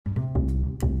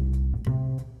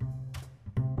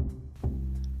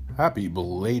Happy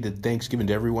belated Thanksgiving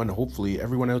to everyone. Hopefully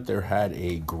everyone out there had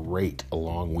a great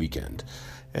long weekend.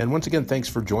 And once again, thanks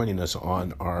for joining us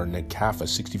on our NCAFA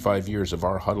 65 Years of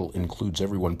Our Huddle Includes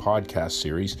Everyone podcast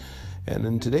series. And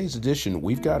in today's edition,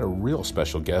 we've got a real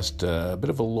special guest, a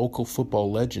bit of a local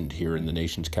football legend here in the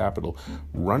nation's capital,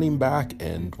 running back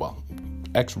and,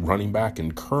 ex-running back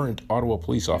and current Ottawa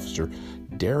police officer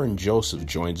Darren Joseph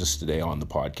joins us today on the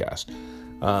podcast.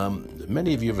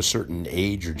 Many of you of a certain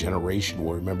age or generation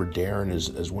will remember Darren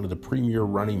as one of the premier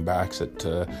running backs at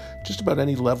just about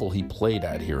any level he played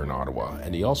at here in Ottawa.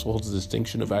 And he also holds the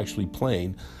distinction of actually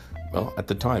playing, well, at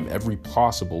the time, every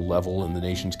possible level in the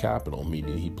nation's capital,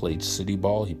 meaning he played city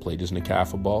ball, he played his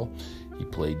NCAFA ball, he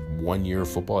played 1 year of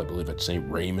football, I believe, at St.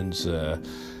 Raymond's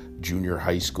junior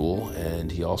high school,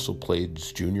 and he also played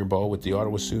junior ball with the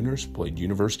Ottawa Sooners, played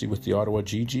university with the Ottawa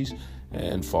Gee-Gees,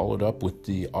 and followed up with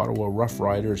the Ottawa Rough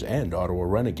Riders and Ottawa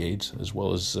Renegades, as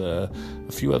well as a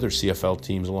few other CFL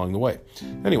teams along the way.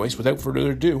 Anyways, without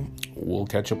further ado, we'll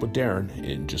catch up with Darren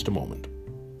in just a moment.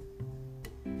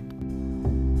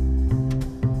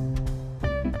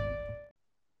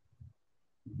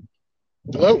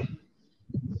 Hello.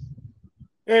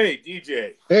 Hey,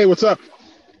 DJ. Hey, what's up?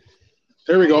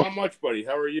 There we go. Not much, buddy.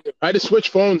 How are you? I had to switch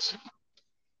phones.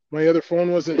 My other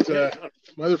phone wasn't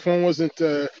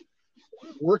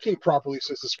working properly,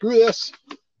 so I said, screw this.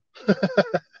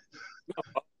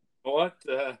 What?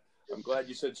 I'm glad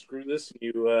you said screw this.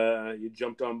 You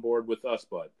jumped on board with us,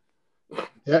 bud.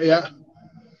 Yeah.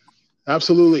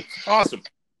 Absolutely. Awesome.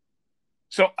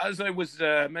 So as I was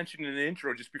mentioning in the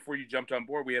intro, just before you jumped on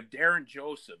board, we have Darren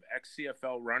Joseph,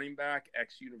 ex-CFL running back,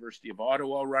 ex-University of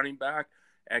Ottawa running back,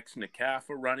 ex-NCAFA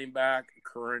running back,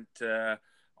 current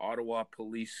Ottawa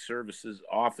Police Services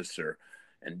officer.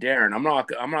 And Darren, I'm not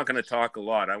going to talk a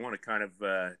lot. I want to kind of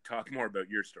talk more about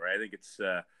your story. I think it's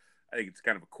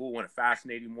kind of a cool one, a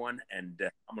fascinating one, and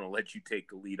I'm going to let you take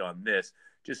the lead on this.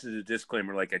 Just as a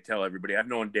disclaimer, like I tell everybody, I've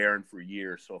known Darren for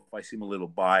years, so if I seem a little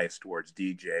biased towards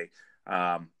DJ,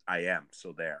 I am.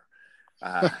 So there.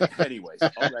 Anyways, all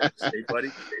that to say,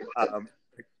 buddy.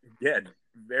 Again,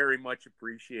 very much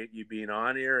appreciate you being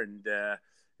on here, and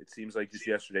it seems like just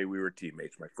yesterday we were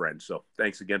teammates, my friend. So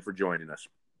thanks again for joining us.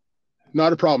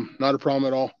 Not a problem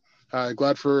at all. I'm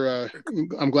glad for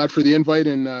the invite,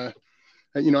 and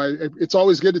it's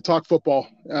always good to talk football,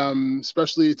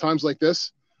 especially at times like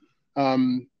this.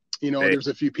 There's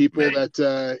a few people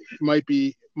that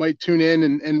might tune in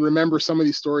and remember some of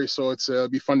these stories, so it'll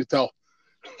be fun to tell.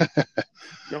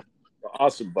 No,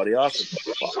 awesome, buddy.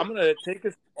 Awesome. Well, I'm going to take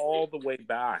us all the way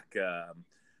back to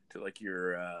like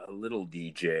your little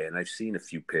DJ, and I've seen a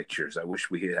few pictures. I wish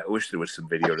there was some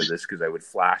video to this because I would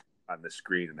flash on the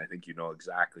screen, and I think you know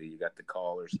exactly. You got the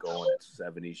collars going. It's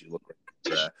 70s. You look like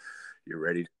you're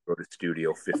ready to go to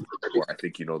Studio 54. I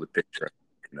think you know the picture.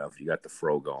 If you got the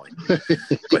fro going,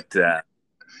 but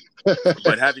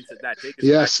having said that, take us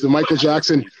yes, the Michael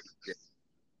Jackson.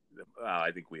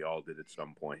 I think we all did at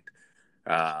some point.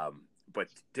 But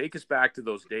take us back to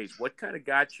those days. What kind of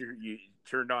got you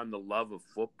turned on the love of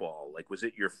football? Like, was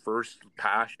it your first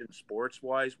passion sports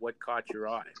wise? What caught your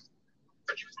eye?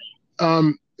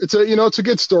 It's a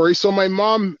good story. So my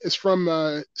mom is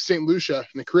from St. Lucia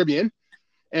in the Caribbean.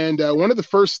 And one of the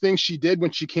first things she did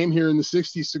when she came here in the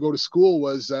 60s to go to school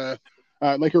was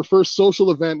like her first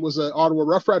social event was an Ottawa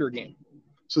Rough Rider game.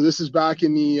 So this is back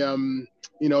in the,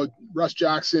 Russ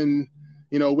Jackson,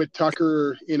 Whit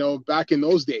Tucker, back in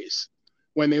those days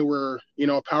when they were,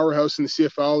 a powerhouse in the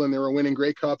CFL and they were winning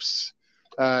Grey Cups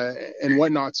and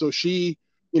whatnot. So she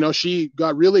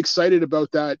got really excited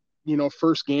about that,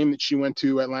 first game that she went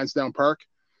to at Lansdowne Park.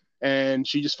 And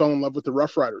she just fell in love with the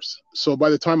Rough Riders. So by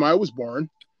the time I was born,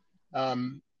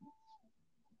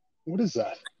 what is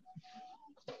that?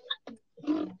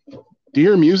 Do you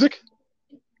hear music?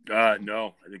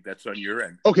 No, I think that's on your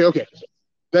end. Okay.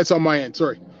 That's on my end.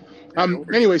 Sorry.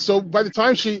 Anyway, so by the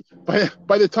time she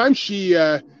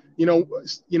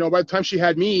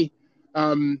had me,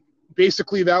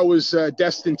 basically that was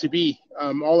destined to be.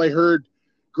 All I heard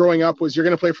growing up was, you're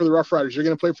going to play for the Rough Riders. You're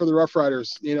going to play for the Rough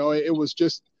Riders. It was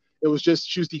just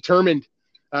she was determined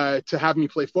to have me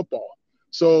play football.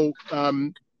 So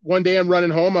one day I'm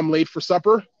running home, I'm late for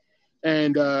supper,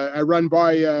 and I run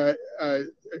by a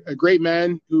great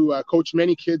man who coached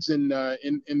many kids in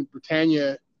the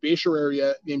Britannia Bayshore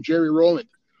area named Jerry Rowland.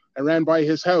 I ran by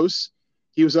his house.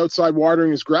 He was outside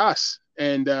watering his grass,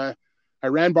 and I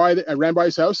ran by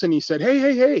his house, and he said,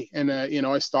 hey, and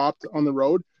I stopped on the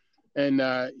road, and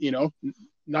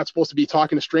not supposed to be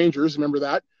talking to strangers, remember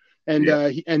that.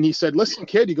 And he said, listen,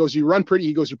 kid,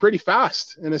 you're pretty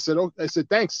fast. And I said,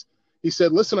 thanks. he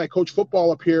said, listen, I coach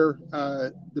football up here,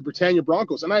 the Britannia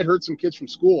Broncos. And I had heard some kids from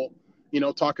school,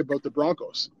 talk about the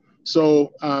Broncos.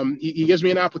 So he gives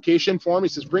me an application form. He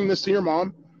says, bring this to your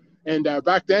mom. And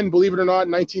back then, believe it or not,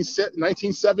 in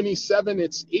 1977,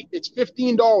 it's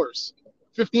 $15,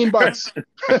 $15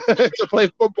 to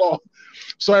play football.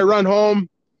 So I run home.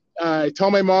 I tell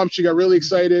my mom. She got really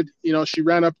excited. She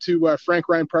ran up to Frank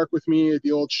Ryan Park with me at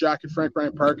the old shack at Frank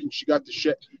Ryan Park, and she got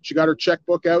her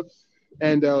checkbook out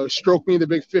and stroked me the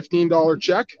big $15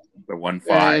 check. The 1-5.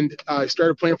 And I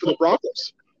started playing for the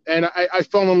Broncos. And I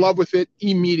fell in love with it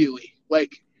immediately.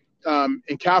 Like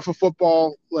in CAFA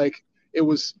football, like it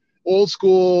was old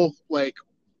school, like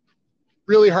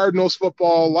really hard-nosed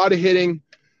football, a lot of hitting.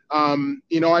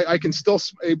 I can still,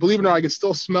 believe it or not, I can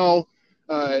still smell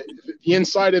the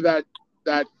inside of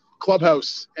that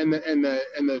clubhouse and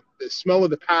the smell of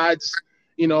the pads.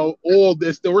 Old.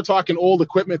 We're talking old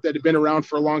equipment that had been around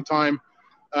for a long time,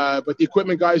 but the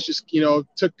equipment guys just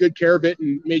took good care of it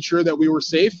and made sure that we were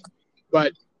safe.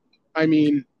 But I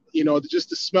mean, just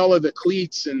the smell of the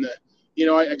cleats and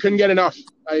I couldn't get enough.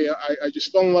 I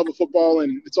just fell in love with football,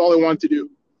 and it's all I wanted to do.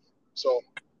 So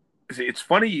it's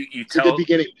funny you tell. At the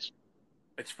beginning.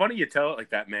 It's funny you tell it like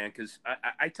that, man, because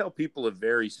I tell people a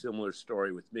very similar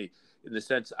story with me in the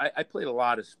sense I played a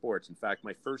lot of sports. In fact,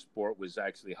 my first sport was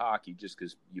actually hockey, just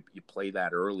because you play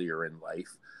that earlier in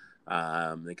life.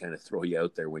 They kind of throw you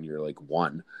out there when you're like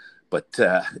one. But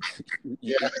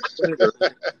yeah.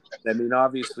 I mean,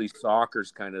 obviously,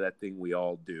 soccer's kind of that thing we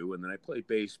all do. And then I played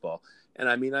baseball. And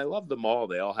I mean, I love them all.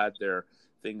 They all had their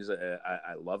things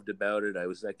I loved about it. I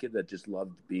was that kid that just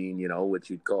loved being, what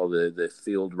you'd call the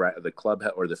field rat, the club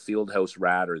or the field house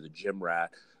rat or the gym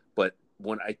rat. But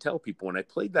when I tell people, when I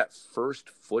played that first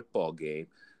football game,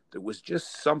 there was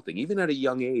just something, even at a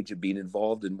young age, of being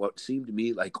involved in what seemed to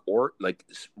me like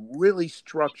really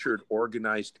structured,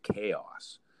 organized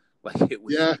chaos. Like it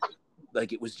was,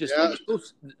 like it was just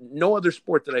no other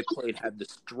sport that I played had the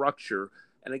structure,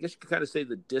 and I guess you could kind of say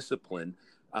the discipline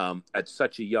at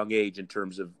such a young age in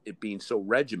terms of it being so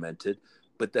regimented,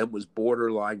 but then was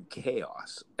borderline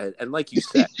chaos. And like you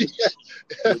said,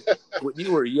 when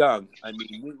you were young, I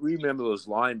mean, we remember those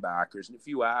linebackers. And if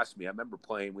you ask me, I remember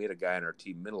we had a guy on our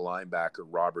team, middle linebacker,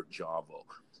 Robert Jonvo.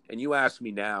 And you ask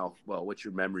me now, well, what's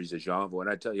your memories of Jonvo? And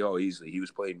I tell you, easily. He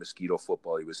was playing mosquito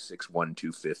football. He was 6'1",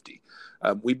 250.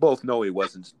 We both know he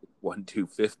wasn't 6'1",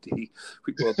 250.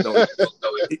 We both know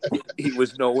he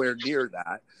was nowhere near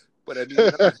that. But I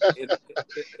mean,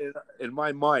 in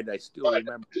my mind, I still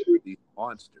remember these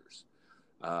monsters.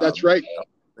 That's right.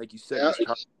 Like you said.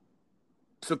 Yeah.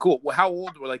 So cool. Well, how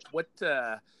old were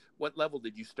what level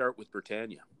did you start with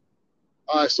Britannia?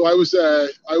 So I was, I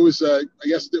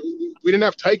guess we didn't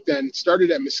have Tyke then. It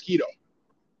started at Mosquito.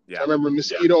 Yeah. So I remember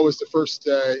Mosquito was the first,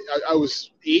 I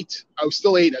was 8. I was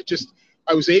still 8.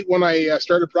 I was 8 when I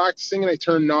started practicing, and I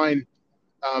turned 9,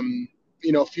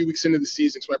 a few weeks into the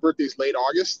season. So my birthday's late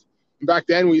August. And back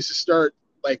then we used to start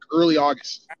like early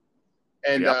August.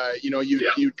 And,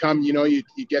 you'd come, you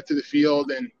get to the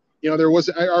field, and, there was,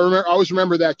 I always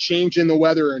remember that change in the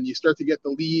weather, and you start to get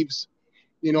the leaves,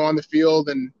 on the field,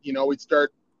 and, we'd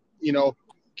start,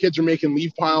 kids are making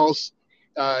leaf piles,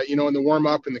 in the warm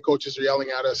up, and the coaches are yelling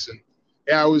at us. And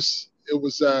yeah, it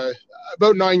was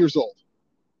about 9 years old.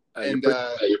 And,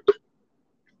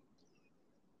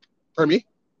 pardon me?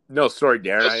 No, sorry,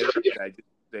 Darren. I just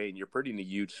saying you're putting a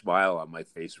huge smile on my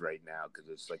face right now, because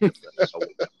it's like a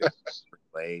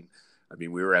playing. I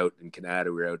mean, we were out in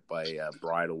Canada. We were out by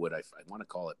Bridlewood. I want to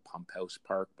call it Pump House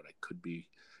Park, but I could be.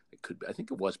 I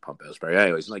think it was Pump House Park.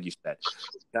 Anyways, like you said,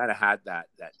 kind of had that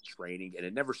training, and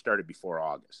it never started before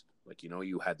August. Like,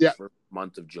 you had the first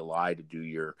month of July to do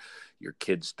your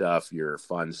kid stuff, your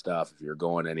fun stuff. If you're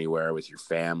going anywhere with your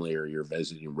family, or you're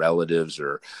visiting relatives,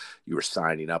 or you were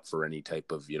signing up for any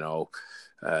type of,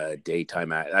 daytime.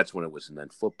 That's when it was. And then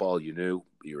football, you knew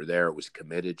you were there. It was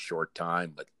committed, short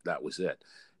time, but that was it.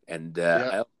 And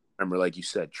I remember, like you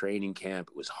said, training camp,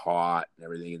 it was hot and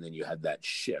everything. And then you had that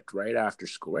shift right after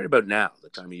school, right about now, the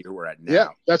time of year we're at now. Yeah,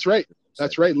 that's right.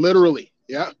 That's right. Literally.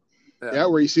 Yeah. Yeah.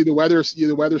 Where you see the weather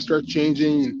start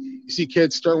changing, and you see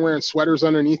kids start wearing sweaters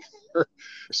underneath,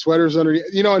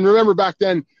 and remember back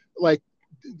then, like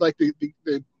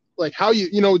how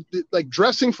like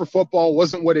dressing for football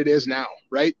wasn't what it is now.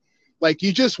 Right. Like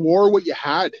you just wore what you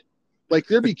had. Like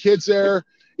there'd be kids there,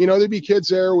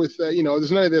 with,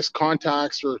 there's none of this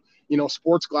contacts or,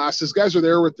 sports glasses. Guys are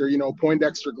there with their,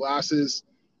 Poindexter glasses.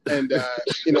 And,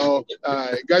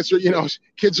 guys are,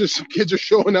 kids are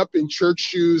showing up in church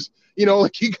shoes,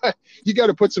 like you got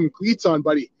to put some cleats on,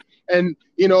 buddy. And,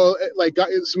 like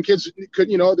some kids could,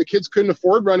 the kids couldn't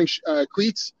afford running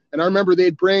cleats. And I remember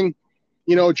they'd bring,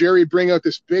 Jerry'd bring out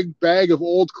this big bag of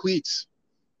old cleats.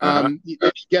 They'd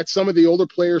get some of the older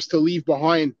players to leave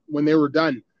behind when they were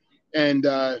done. And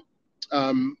I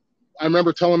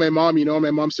remember telling my mom,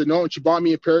 my mom said no, and she bought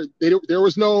me a pair. There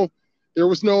was no,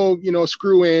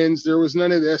 screw ins. There was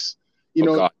none of this.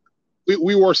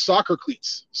 We wore soccer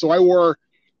cleats. So I wore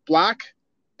black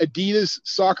Adidas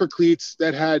soccer cleats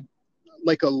that had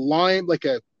like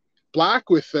a black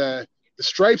with the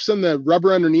stripes on the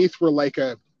rubber underneath were like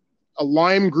a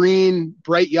lime green,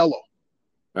 bright yellow.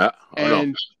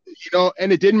 And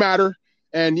it didn't matter.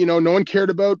 And, no one cared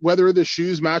about whether the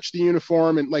shoes matched the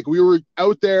uniform. And like, we were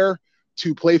out there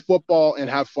to play football and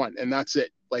have fun. And that's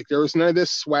it. Like, there was none of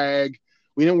this swag.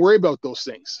 We didn't worry about those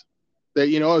things. That,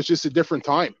 it was just a different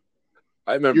time.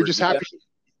 I remember. You're just happy,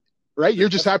 right? You're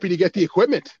just happy to get the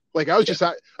equipment. Like, I was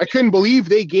I couldn't believe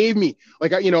they gave me,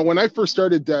 like, when I first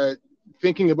started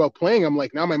thinking about playing, I'm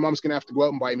like, now my mom's going to have to go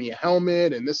out and buy me a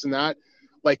helmet and this and that,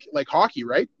 like hockey,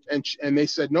 right? And they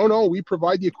said, no, we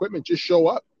provide the equipment, just show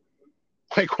up.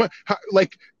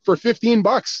 Like for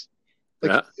 $15,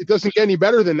 like it doesn't get any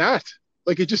better than that.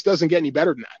 Like, it just doesn't get any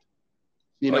better than that.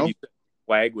 You know,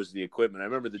 swag was the equipment. I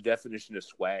remember the definition of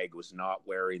swag was not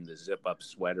wearing the zip up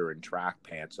sweater and track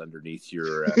pants underneath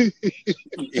your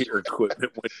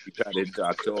equipment when you got into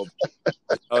October.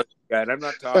 And I'm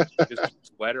not talking just a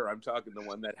sweater. I'm talking the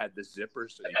one that had the zipper.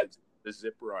 So you had the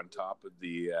zipper on top of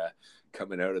the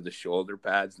coming out of the shoulder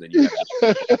pads. Then you had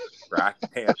the track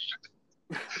pants.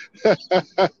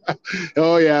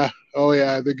 Oh yeah,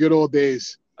 the good old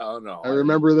days. Oh no, I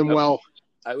remember them well.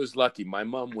 I was lucky. My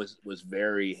mom was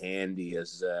very handy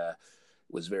as a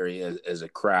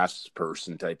crafts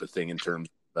person type of thing in terms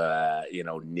of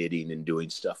knitting and doing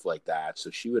stuff like that.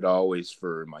 So she would always,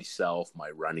 for myself,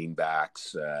 my running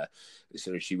backs,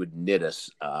 so she would knit us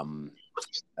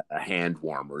hand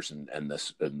warmers and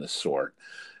the sort.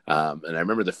 And I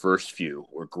remember the first few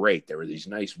were great. There were these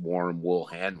nice warm wool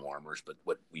hand warmers, but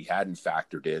what we hadn't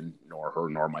factored in, nor her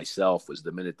nor myself, was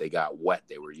the minute they got wet,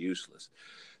 they were useless.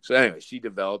 So anyway, she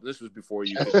developed, this was before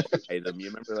you could buy them. You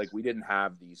remember, like, we didn't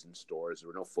have these in stores. There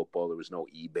were no football. There was no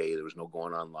eBay. There was no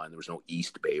going online. There was no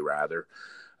East Bay, rather.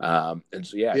 And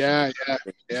so,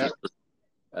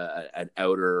 an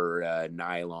outer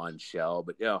nylon shell.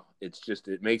 But,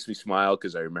 it makes me smile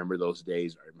because I remember those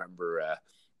days. I remember,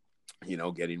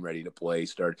 getting ready to play,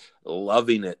 start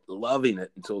loving it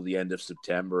until the end of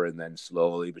September. And then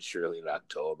slowly but surely in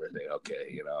October, I think,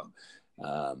 okay,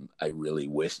 I really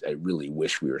wish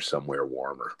we were somewhere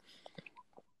warmer.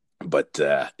 But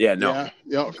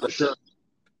for sure.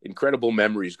 Incredible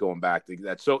memories going back to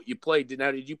that. So you played now.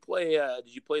 Did you play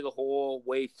the whole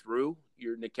way through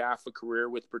your NCAFA career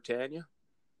with Britannia?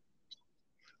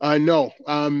 No.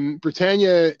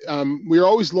 Britannia. We were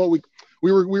always low.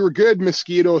 We were good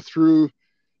Mosquito through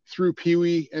Pee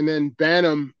Wee, and then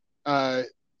Bantam. The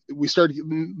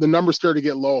numbers started to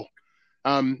get low.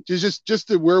 Just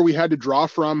to where we had to draw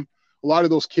from. A lot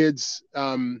of those kids,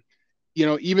 even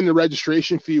the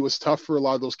registration fee was tough for a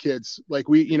lot of those kids. Like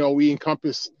we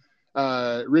encompass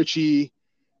Richie,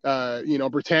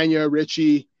 Britannia,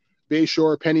 Richie,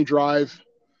 Bayshore, Penny Drive.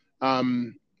 A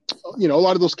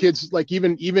lot of those kids, like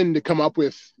even to come up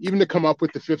with the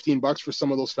 $15 for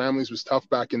some of those families was tough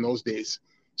back in those days.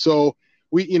 So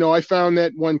I found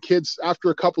that when kids, after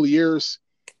a couple of years,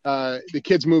 the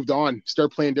kids moved on,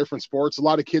 started playing different sports. A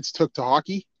lot of kids took to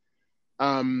hockey.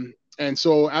 And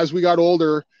so as we got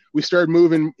older, we started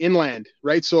moving inland,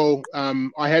 right? So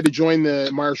I had to join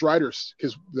the Myers Riders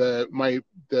because the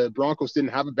Broncos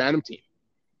didn't have a Bantam team.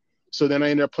 So then I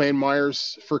ended up playing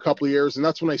Myers for a couple of years, and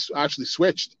that's when I actually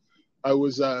switched. I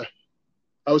was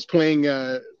playing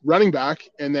running back,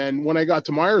 and then when I got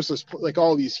to Myers, I was like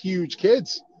all these huge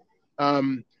kids.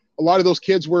 A lot of those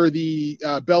kids were the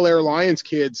Bel Air Lions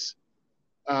kids,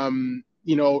 from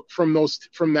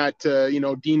that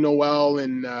Dean Noel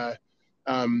and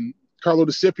Carlo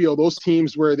DeCipio, those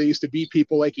teams where they used to beat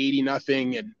people like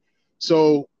 80-0. And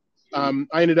so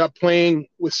I ended up playing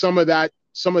with some of that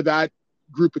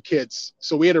group of kids.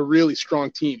 So we had a really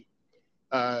strong team.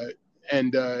 I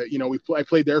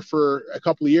played there for a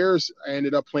couple of years. I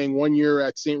ended up playing 1 year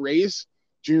at St. Ray's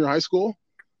Junior High School.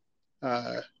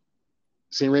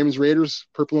 St. Raymond's Raiders,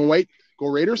 purple and white, go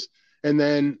Raiders. And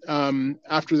then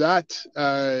after that,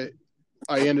 I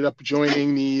ended up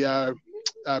joining the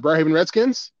Barrhaven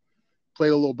Redskins. Played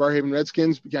a little Barrhaven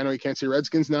Redskins. I know you can't say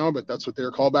Redskins now, but that's what they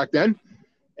were called back then.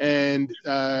 And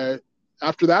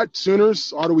after that,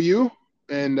 Sooners, Ottawa U,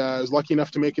 and I was lucky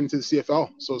enough to make it into the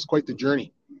CFL. So it was quite the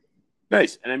journey.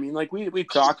 Nice. And I mean, like we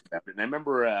talked about it. And I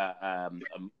remember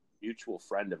mutual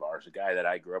friend of ours, a guy that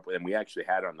I grew up with, and we actually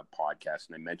had on the podcast,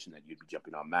 and I mentioned that you'd be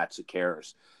jumping on. Matt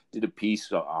Sakaris did a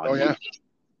piece on. Oh yeah.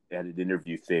 Had an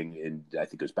interview thing, and I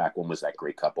think it was back. When was that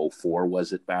Grey Cup? 04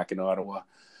 was it back in Ottawa?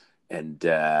 And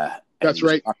that's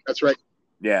right. That's right.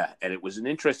 Yeah, and it was an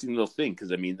interesting little thing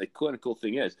because I mean, the clinical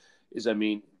thing is I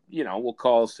mean, you know, we'll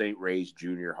call St. Ray's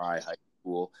junior high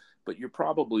school, but you're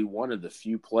probably one of the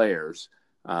few players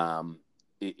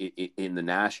in the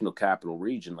National Capital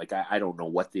Region. Like I don't know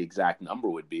what the exact number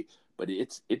would be, but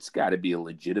it's got to be a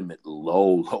legitimate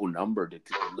low number to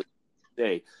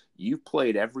say you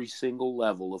played every single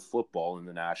level of football in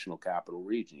the National Capital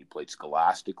Region. You played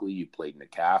scholastically, you played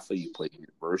NCAFA, you played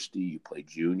university, you played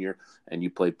junior, and you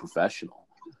played professional.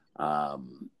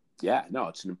 Yeah, no,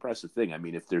 it's an impressive thing. I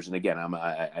mean, if there's, and again,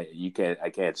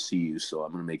 I can't see you, so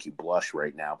I'm going to make you blush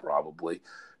right now, probably.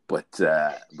 But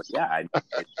yeah,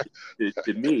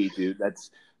 to me, dude,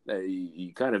 that's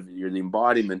you're the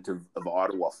embodiment of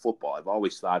Ottawa football. I've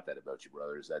always thought that about you,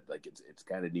 brother. Is that like it's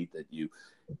kind of neat that you,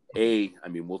 I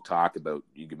mean, we'll talk about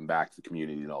you giving back to the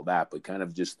community and all that, but kind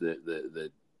of just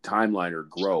the timeline or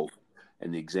growth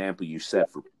and the example you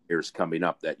set for players coming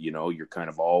up. That you know you're kind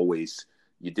of always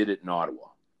you did it in Ottawa.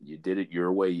 You did it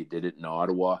your way. You did it in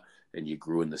Ottawa, and you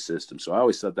grew in the system. So I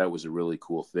always thought that was a really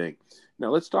cool thing. Now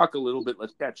let's talk a little bit.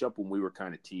 Let's catch up when we were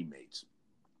kind of teammates.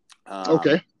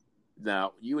 Okay.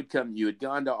 Now you had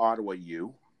gone to Ottawa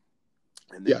U,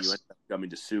 and then you ended up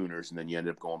coming to Sooners, and then you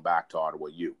ended up going back to Ottawa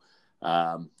U.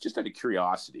 Just out of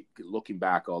curiosity, looking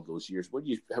back all those years,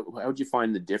 how did you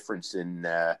find the difference in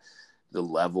the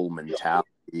level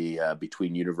mentality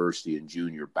between university and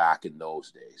junior back in those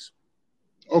days?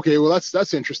 Okay, well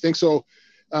that's interesting. So,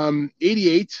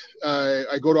 88,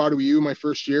 I go to Ottawa U my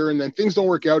first year, and then things don't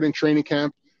work out in training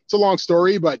camp. It's a long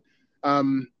story, but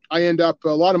I end up a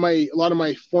lot of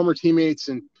my former teammates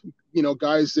and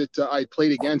guys that I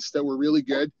played against that were really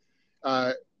good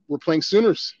were playing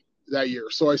Sooners that year.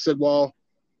 So I said, well,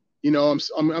 I'm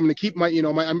going to keep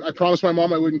I promised my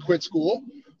mom I wouldn't quit school,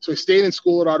 so I stayed in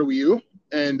school at Ottawa U,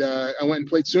 and I went and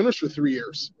played Sooners for 3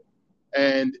 years.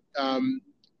 And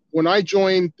when I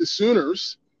joined the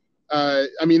Sooners,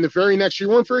 the very next year,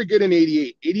 we weren't very good in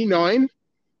 88. 89,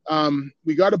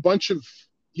 we got a bunch of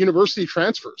university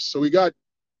transfers. So we got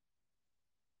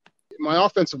my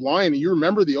offensive line, and you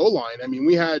remember the O-line. I mean,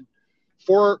 we had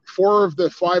four of the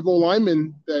 5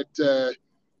 O-linemen that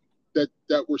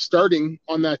were starting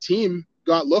on that team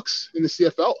got looks in the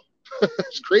CFL.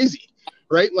 It's crazy,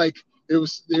 right? Like they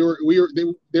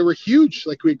were huge.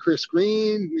 Like we had Chris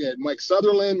Green, we had Mike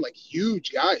Sutherland, like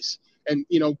huge guys, and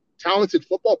talented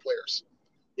football players.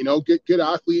 Good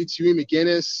athletes. Huey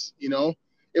McGinnis.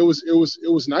 It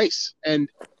was nice. And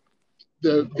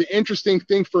the interesting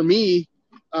thing for me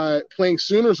playing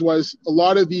Sooners was a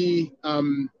lot of the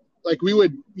we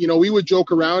would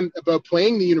joke around about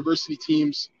playing the university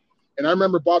teams. And I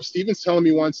remember Bob Stevens telling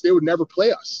me once they would never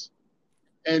play us.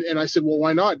 And I said, well,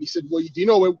 why not? And he said, well, do you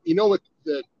know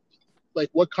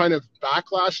what kind of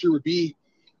backlash there would be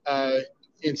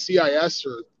in CIS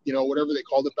or, whatever they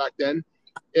called it back then,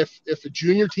 if a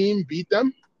junior team beat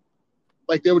them,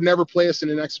 like they would never play us in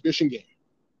an exhibition game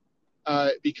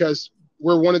because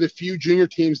we're one of the few junior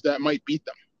teams that might beat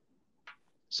them.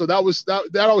 So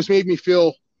that always made me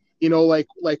feel, like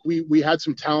we had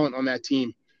some talent on that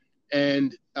team.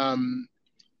 And,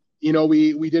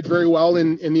 we did very well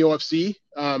in the OFC.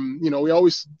 We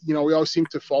always seem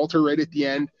to falter right at the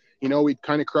end. We'd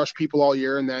kind of crush people all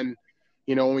year. And then,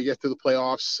 when we get to the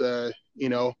playoffs,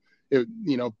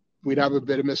 we'd have a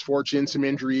bit of misfortune, some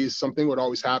injuries, something would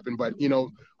always happen. But,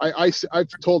 I've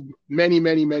told many,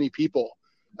 many, many people,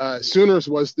 Sooners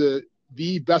was the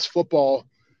best football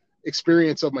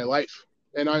experience of my life.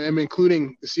 And I am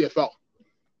including the CFL.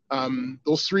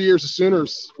 Those 3 years of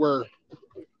Sooners were,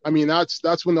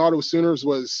 that's when the Ottawa Sooners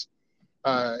was,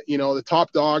 the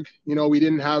top dog. We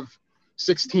didn't have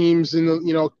 6 teams in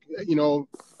the,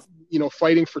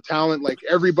 fighting for talent. Like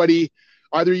everybody,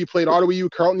 either you played Ottawa U,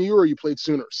 Carleton U, or you played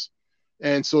Sooners.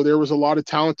 And so there was a lot of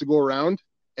talent to go around.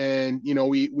 And,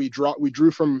 we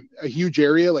drew from a huge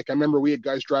area. Like I remember we had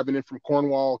guys driving in from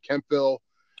Cornwall, Kemptville,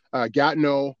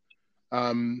 Gatineau.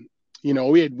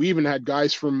 We even had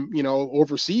guys from,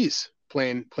 overseas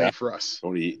playing for us.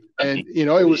 Tony, and,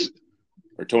 it was.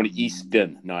 Or Tony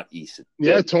Easton, not Easton.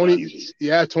 Yeah, Tony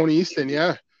Easton.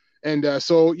 Yeah. And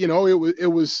so,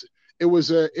 it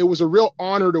was a real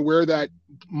honor to wear that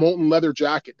molten leather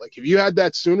jacket. Like if you had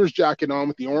that Sooners jacket on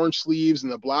with the orange sleeves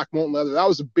and the black molten leather, that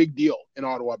was a big deal in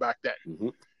Ottawa back then. Mm-hmm.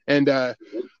 And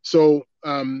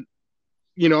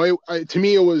to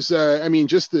me, it was,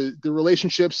 just the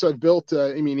relationships I've built,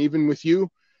 even with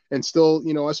you and still,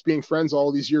 you know, us being friends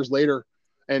all these years later,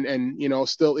 and you know,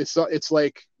 still it's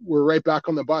like we're right back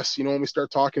on the bus. You know, when we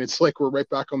start talking, it's like we're right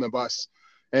back on the bus,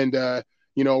 and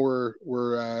you know, we're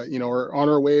you know, we're on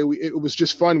our way. It was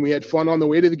just fun. We had fun on the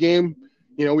way to the game.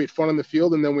 You know, we had fun on the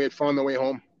field, and then we had fun on the way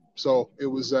home. So it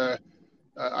was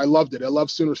I loved it. I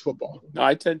love Sooners football. No,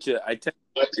 I tend to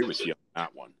agree with you on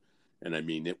that one. And I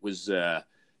mean, it was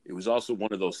also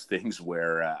one of those things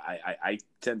where I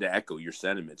tend to echo your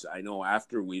sentiments. I know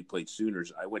after we played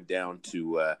Sooners, I went down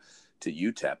to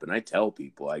UTEP, and I tell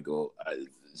people, I go,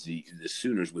 the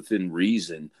Sooners within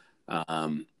reason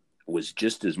was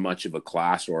just as much of a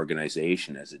class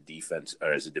organization as a defense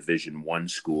or as a Division I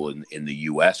school in the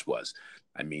U.S. was.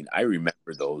 I mean, I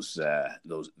remember those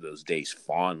days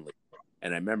fondly.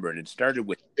 And I remember, and it started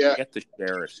with, I forget the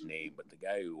sheriff's name, but the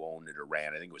guy who owned it or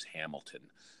ran, I think it was Hamilton.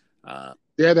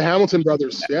 The Hamilton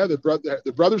brothers. Yeah, the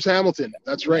brothers Hamilton.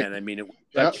 That's right. And I mean, it was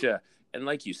such a, and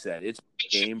like you said, it's a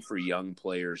game for young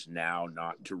players now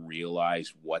not to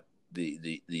realize what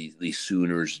the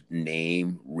Sooners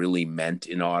name really meant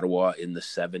in Ottawa in the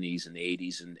 70s and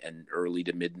 80s and early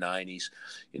to mid 90s,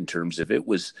 in terms of it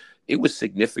was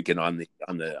significant on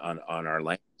our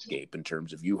landscape, in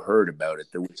terms of, you heard about it.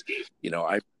 There was, you know,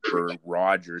 I remember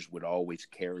Rogers would always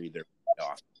carry their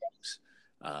off.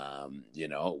 You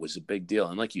know, it was a big deal.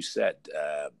 And like you said,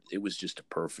 it was just a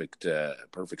perfect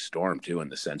storm too, in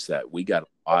the sense that we got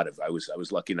a lot of, I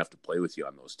was lucky enough to play with you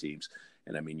on those teams.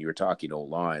 And I mean, you were talking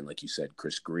O-line, like you said,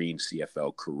 Chris Green,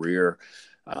 CFL career,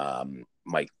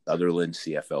 Mike Sutherland,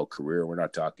 CFL career. We're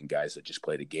not talking guys that just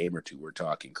played a game or two. We're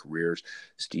talking careers.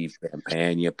 Steve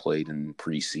Campagna played in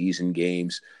preseason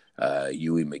games.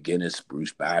 Huey McGinnis,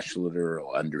 Bruce Batchelor,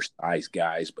 undersized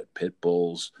guys, but pit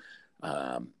bulls.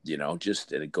 You know,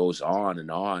 just, and it goes on, and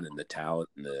the talent,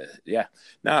 and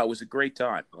it was a great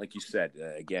time. Like you said,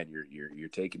 again, you're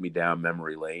taking me down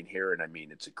memory lane here. And I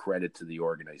mean, it's a credit to the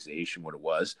organization, what it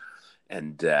was.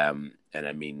 And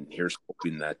I mean, here's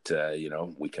hoping that, you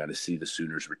know, we kind of see the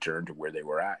Sooners return to where they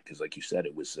were at. Cause like you said,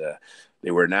 it was,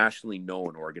 they were a nationally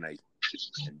known organization,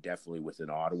 and definitely within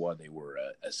Ottawa, they were,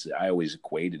 I always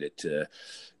equated it to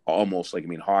almost like, I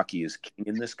mean, hockey is king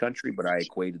in this country, but I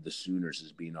equated the Sooners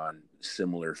as being on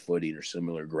similar footing or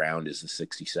similar ground as the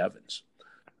 67s.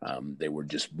 They were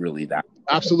just really that.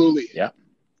 Absolutely. Yeah.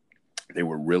 They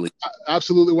were really.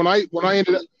 Absolutely. When I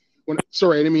ended up,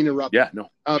 sorry, I didn't mean to interrupt. Yeah, no.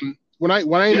 When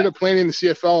I ended up playing in the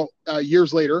CFL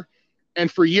years later,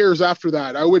 and for years after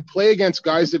that, I would play against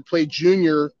guys that played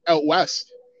junior out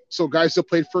west. So guys that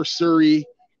played for Surrey,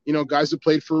 you know, guys that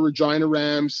played for Regina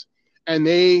Rams, and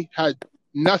they had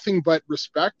nothing but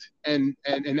respect and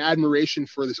admiration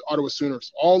for this Ottawa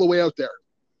Sooners all the way out there.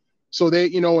 So they,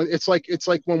 you know, it's like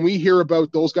when we hear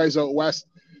about those guys out west,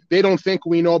 they don't think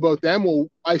we know about them. Well,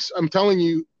 I'm telling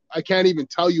you, I can't even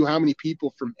tell you how many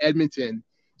people from Edmonton,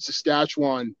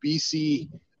 Saskatchewan, BC,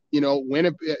 you know,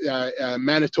 Winnipeg,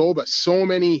 Manitoba, so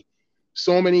many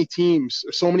teams,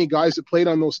 or so many guys that played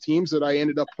on those teams that I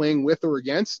ended up playing with or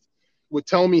against, would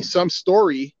tell me some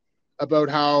story about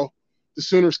how the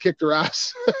Sooners kicked their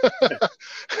ass.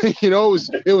 You know,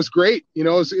 it was great. You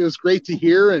know, it was great to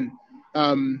hear. And,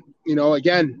 you know,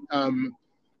 again,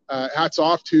 hats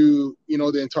off to, you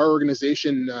know, the entire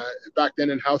organization back then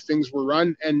and how things were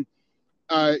run. And,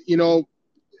 you know,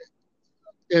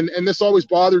 and this always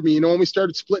bothered me, you know, when we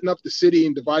started splitting up the city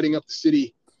and dividing up the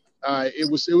city,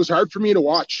 it was hard for me to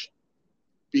watch,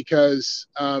 because,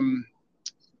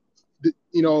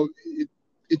 you know,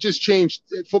 it just changed.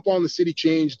 Football in the city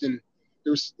changed, and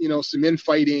there was, you know, some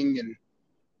infighting, and,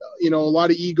 you know, a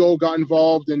lot of ego got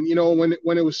involved. And, you know,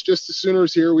 when it was just the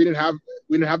Sooners here, we didn't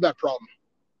have that problem.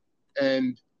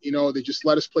 And, you know, they just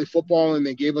let us play football, and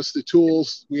they gave us the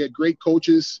tools. We had great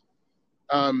coaches.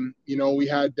 You know, we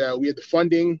had the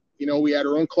funding. You know, we had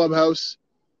our own clubhouse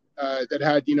that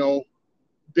had, you know,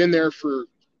 been there for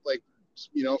like,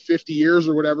 you know, 50 years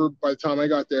or whatever by the time I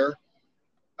got there.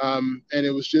 And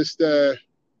it was just,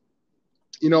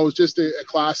 you know, it was just a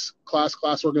class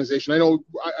organization. I know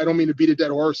I don't mean to beat a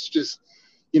dead horse. Just,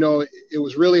 you know, it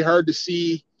was really hard to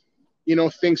see, you know,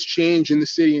 things change in the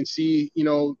city, and see, you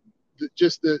know,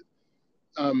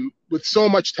 with so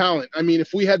much talent. I mean,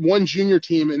 if we had one junior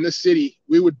team in this city,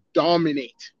 we would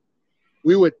dominate.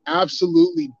 We would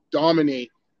absolutely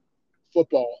dominate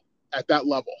football at that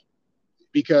level,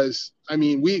 because, I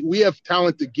mean, we have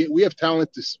talent to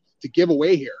give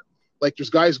away here. Like, there's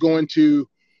guys going to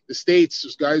the States,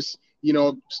 there's guys, you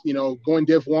know, going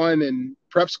Div 1 and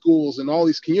prep schools and all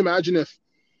these. Can you imagine if,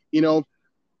 you know,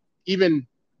 even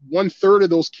 1/3 of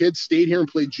those kids stayed here and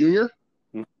played junior?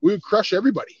 We would crush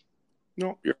everybody.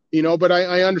 No, you know, but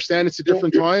I understand it's a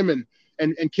different time, and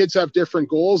and kids have different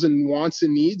goals and wants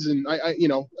and needs. And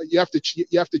you have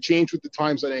to change with the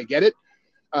times, and I get it.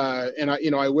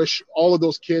 I wish all of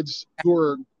those kids who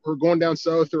are going down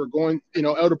south or going,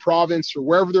 out of province or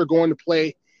wherever they're going to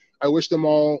play, I wish them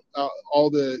all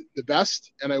the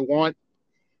best. And I want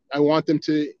them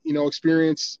to,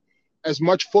 experience as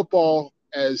much football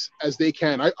as they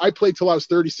can. I played till I was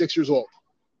 36 years old,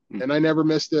 and I never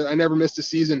missed a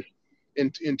season.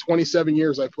 In 27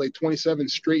 years, I played 27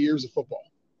 straight years of football.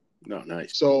 No,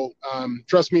 nice. So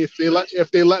trust me, if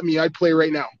they let me, I'd play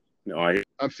right now. No,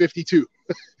 I'm 52.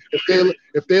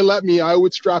 If they let me, I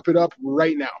would strap it up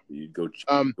right now. You'd go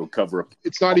cover up.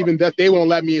 It's not even that they won't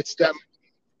let me; it's that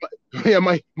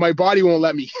my body won't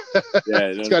let me.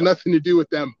 Yeah, it's got nothing to do with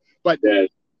them. But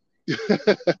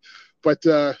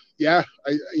yeah,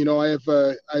 I have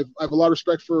a lot of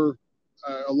respect for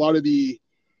a lot of the.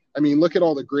 I mean, look at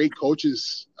all the great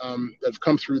coaches that have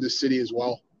come through this city as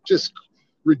well. Just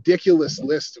ridiculous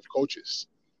list of coaches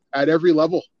at every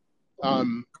level.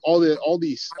 All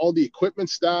the equipment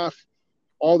staff,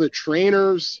 all the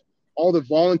trainers, all the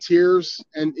volunteers,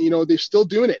 and they're still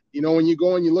doing it. When you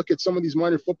go and you look at some of these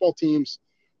minor football teams,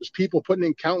 there's people putting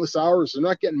in countless hours. They're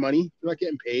not getting money. They're not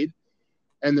getting paid,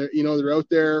 and they're out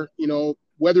there.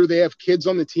 Whether they have kids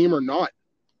on the team or not.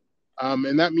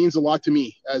 And that means a lot to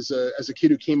me as a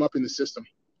kid who came up in the system.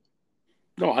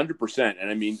 No, 100%. And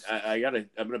I mean, I'm going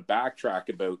to backtrack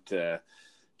about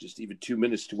just even 2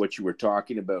 minutes to what you were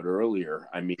talking about earlier.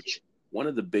 I mean, one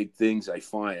of the big things I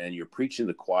find, and you're preaching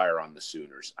the choir on the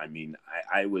Sooners. I mean,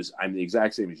 I'm the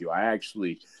exact same as you. I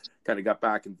actually kind of got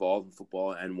back involved in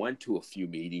football and went to a few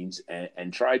meetings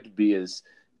and tried to be as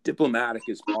diplomatic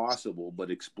as possible, but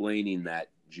explaining that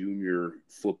junior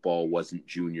football wasn't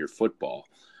junior football.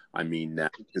 I mean,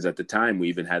 because at the time we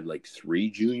even had like 3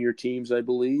 junior teams, I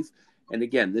believe. And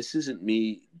again, this isn't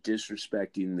me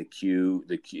disrespecting the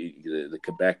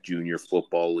Quebec Junior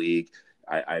Football League.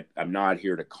 I'm not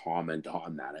here to comment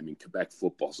on that. I mean, Quebec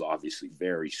football is obviously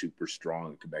very super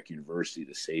strong. Quebec University,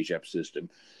 the CEGEP system.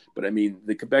 But I mean,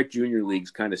 the Quebec Junior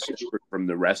League's kind of separate from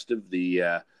the rest of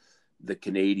the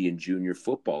Canadian Junior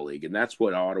Football League, and that's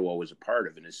what Ottawa was a part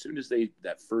of. And as soon as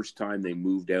that first time they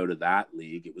moved out of that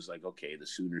league, it was like, okay, the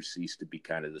Sooners ceased to be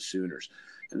kind of the Sooners.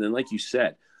 And then, like you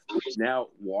said, it's now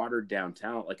watered down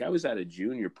talent. Like I was at a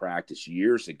junior practice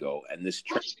years ago, and this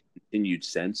trend continued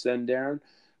since then, Darren,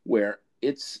 where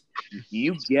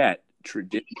you get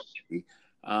traditionally,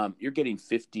 you're getting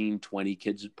 15, 20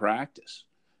 kids at practice.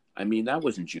 I mean, that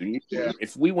wasn't junior. Yeah.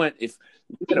 If we had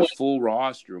a full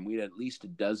roster and we had at least a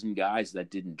dozen guys that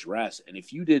didn't dress, and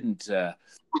if you didn't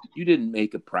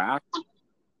make a practice,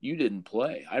 you didn't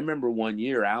play. I remember one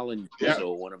year, Alan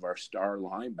Guzzo, one of our star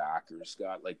linebackers,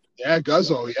 got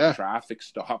Guzzo, traffic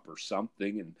stop or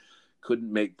something and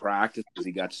couldn't make practice because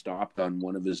he got stopped on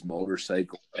one of his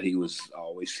motorcycles that he was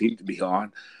always seemed to be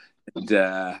on, and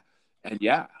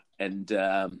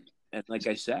like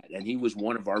I said, and he was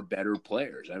one of our better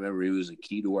players. I remember he was a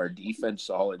key to our defense,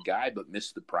 solid guy, but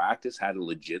missed the practice, had a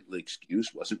legit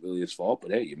excuse, wasn't really his fault, but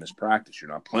hey, you missed practice,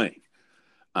 you're not playing.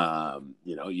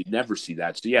 You'd never see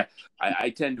that. So yeah,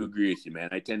 I tend to agree with you, man.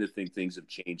 I tend to think things have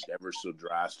changed ever so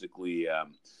drastically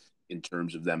in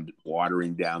terms of them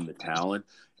watering down the talent.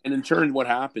 And in turn, what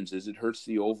happens is it hurts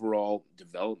the overall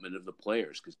development of the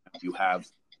players because you have,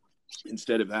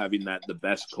 instead of having the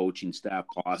best coaching staff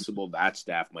possible, that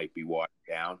staff might be watered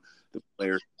down. The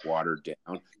players watered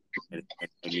down, and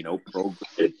programs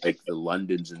like the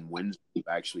Londons and Windsor have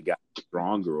actually got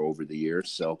stronger over the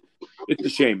years. So it's a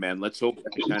shame, man. Let's hope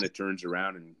that it kind of turns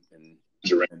around and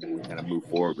we kind of move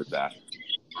forward with that.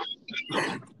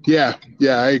 Yeah,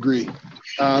 I agree.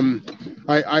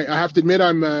 I have to admit,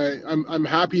 I'm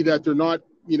happy that they're not.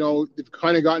 They've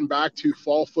kind of gotten back to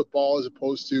fall football as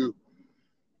opposed to.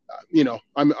 I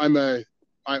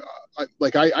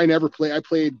never play. I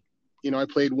played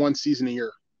one season a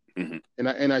year, mm-hmm.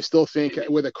 and I still think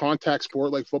with a contact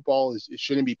sport like football, it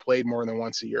shouldn't be played more than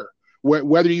once a year.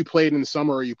 Whether you played in the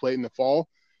summer or you played in the fall,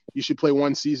 you should play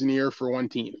one season a year for one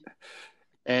team.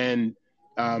 And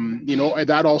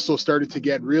that also started to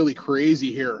get really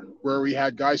crazy here, where we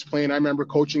had guys playing. I remember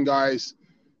coaching guys,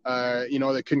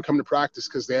 that couldn't come to practice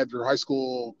because they had their high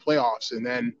school playoffs, and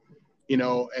then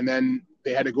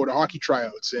they had to go to hockey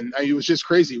tryouts, and it was just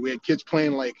crazy. We had kids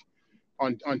playing like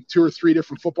on 2 or 3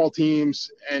 different football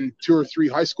teams and 2 or 3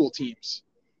 high school teams.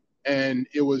 And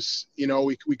it was,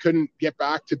 we couldn't get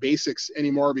back to basics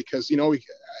anymore because, we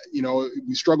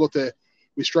struggled to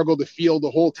field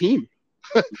the whole team,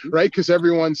 right? Because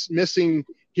everyone's missing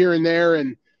here and there.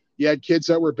 And you had kids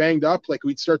that were banged up. Like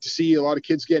we'd start to see a lot of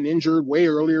kids getting injured way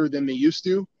earlier than they used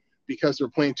to because they're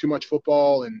playing too much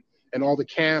football. And and all the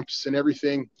camps and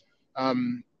everything.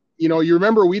 You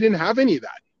remember we didn't have any of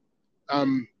that.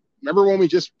 Remember when we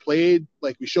just played,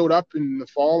 like we showed up in the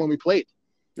fall and we played,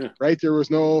 right? There was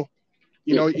no,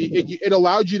 it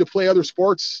allowed you to play other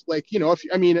sports. Like,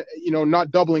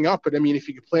 not doubling up, but I mean, if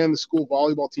you could play on the school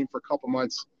volleyball team for a couple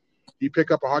months, you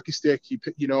pick up a hockey stick, you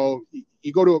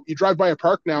drive by a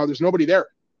park now, there's nobody there.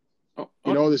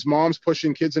 There's moms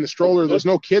pushing kids in a stroller. There's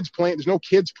no kids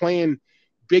playing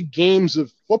big games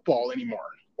of football anymore.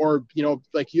 Or,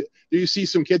 you see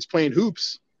some kids playing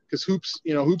hoops, because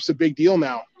hoops a big deal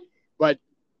now. But,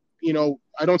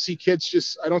 I don't see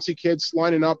kids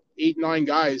lining up 8-9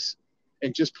 guys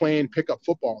and just playing pickup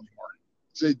football anymore.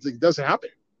 It doesn't happen.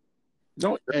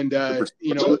 No. And,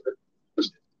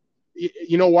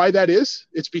 you know why that is?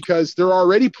 It's because they're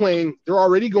already going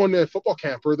to football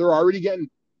camp, or they're already getting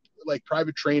like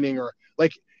private training, or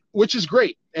like, which is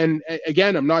great. And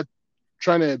again, I'm not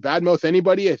trying to badmouth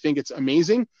anybody. I think it's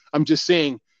amazing. I'm just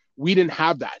saying we didn't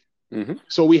have that. Mm-hmm.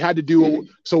 So we had to do what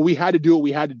we had to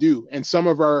do. And some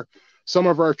of our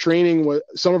training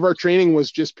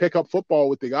was just pick up football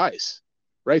with the guys,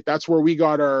 right? That's where we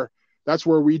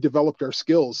developed our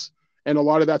skills. And a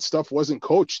lot of that stuff wasn't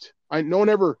coached. I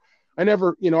didn't have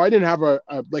a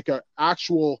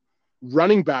actual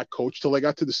running back coach till I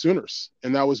got to the Sooners,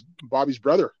 and that was Bobby's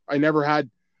brother. He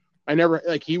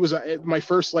was my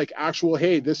first actual,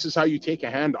 hey, this is how you take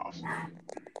a handoff.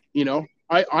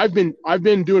 I've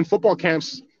been doing football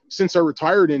camps since I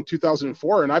retired in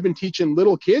 2004, and I've been teaching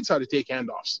little kids how to take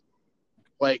handoffs,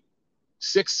 like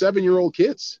 6-7-year-old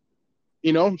kids.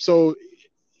 So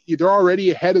they're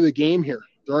already ahead of the game here.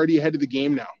 They're already ahead of the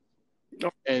game now,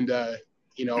 and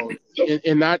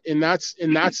in that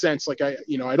sense, I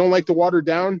don't like to water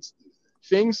down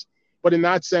things, but in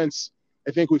that sense,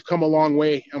 I think we've come a long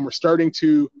way, and we're starting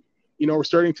to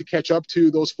catch up to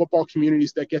those football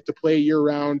communities that get to play year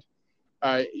round.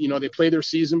 They play their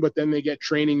season, but then they get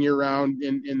training year round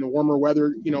in the warmer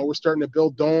weather. We're starting to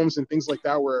build domes and things like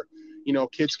that where,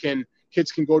 kids can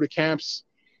go to camps.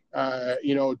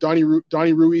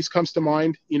 Donnie Ruiz comes to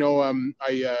mind. I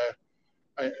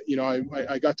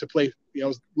got to play, I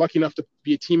was lucky enough to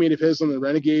be a teammate of his on the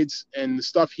Renegades, and the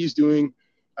stuff he's doing,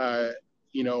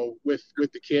 with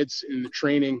the kids in the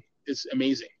training is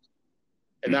amazing.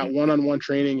 And that one-on-one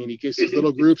training, and he gets his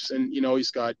little groups, and,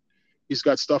 he's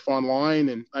got stuff online,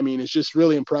 and I mean, it's just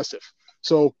really impressive.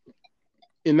 So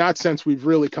in that sense, we've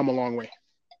really come a long way.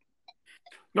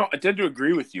 No, I tend to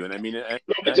agree with you. And I mean,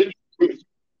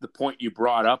 the point you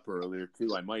brought up earlier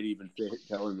too, I might even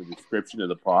tell in the description of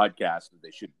the podcast that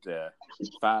they should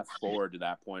fast forward to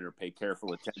that point or pay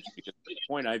careful attention, because the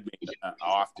point I've made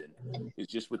often is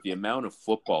just with the amount of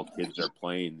football kids are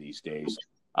playing these days.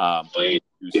 I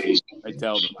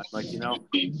tell them, I'm like,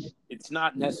 it's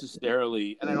not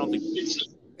necessarily, and I don't think it's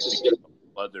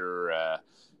other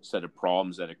set of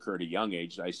problems that occur at a young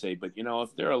age. I say, but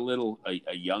if they're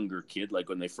a younger kid, like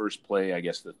when they first play, I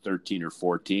guess the 13 or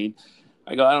 14,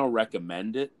 I go, I don't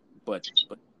recommend it, but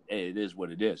hey, it is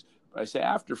what it is. But I say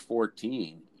after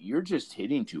 14, you're just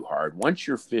hitting too hard. Once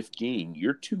you're 15,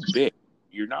 you're too big.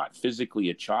 You're not physically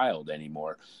a child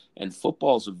anymore. And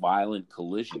football's a violent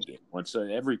collision game. Once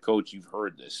every coach, you've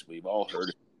heard this. We've all heard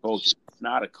it. Coach, it's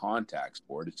not a contact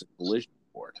sport. It's a collision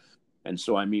sport. And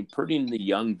so, I mean, putting the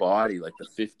young body, like the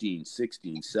 15,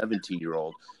 16,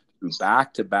 17-year-old, through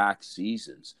back-to-back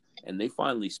seasons, and they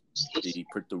finally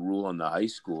put the rule on the high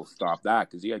school, stop that,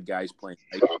 because you had guys playing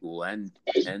high school and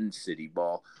city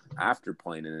ball after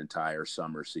playing an entire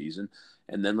summer season.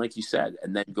 And then, like you said,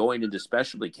 and then going into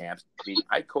specialty camps. I mean,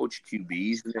 I coach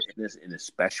QBs in a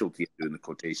specialty, in the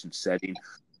quotation setting.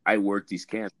 I work these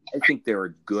camps. I think they're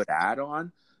a good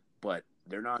add-on, but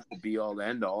they're not the be-all,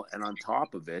 end-all. And on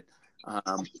top of it,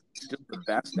 still the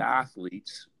best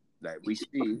athletes that we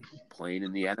see playing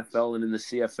in the NFL and in the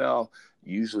CFL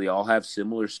usually all have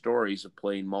similar stories of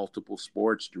playing multiple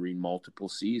sports during multiple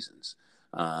seasons.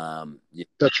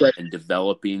 That's right. And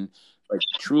developing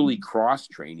truly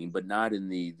cross-training, but not in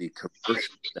the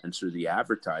commercial sense or the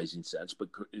advertising sense, but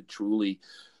truly,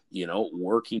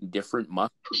 working different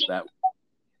muscles that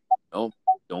don't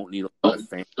need a lot of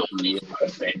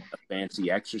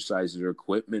fancy exercises or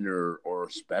equipment or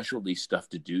specialty stuff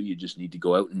to do. You just need to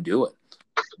go out and do it.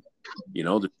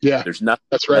 There's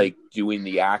nothing like doing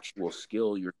the actual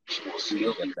skill. You're going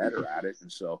to get better at it. And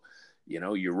so,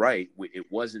 you're right. It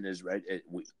wasn't as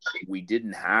we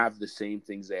didn't have the same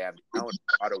things they have now. In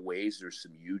a lot of ways, there's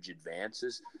some huge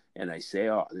advances. And I say,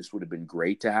 this would have been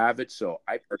great to have it. So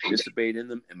I participate in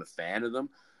them. I'm a fan of them.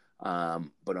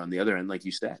 But on the other end, like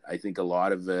you said, I think a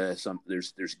lot of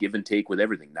there's give and take with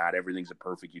everything. Not everything's a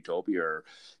perfect utopia, or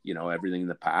everything in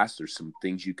the past. There's some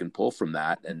things you can pull from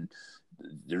that, and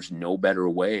there's no better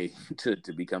way to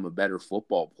become a better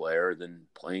football player than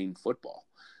playing football.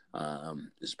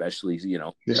 Especially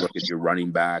look at your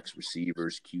running backs,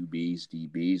 receivers, QBs,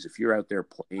 DBs. If you're out there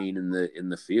playing in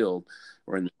the field,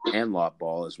 or in the handlot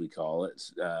ball as we call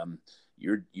it,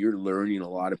 you're learning a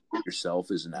lot about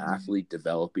yourself as an athlete,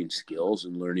 developing skills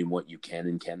and learning what you can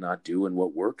and cannot do and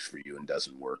what works for you and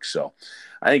doesn't work. So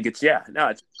I think it's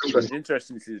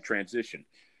interesting to see the transition.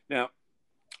 Now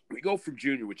we go from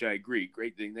junior, which I agree,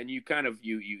 great thing. Then you kind of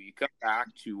you come back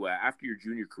to after your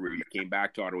junior career, you came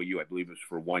back to Ottawa U. I believe it was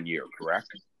for 1 year, correct?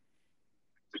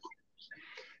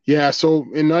 Yeah. So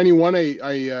in '91,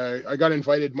 I got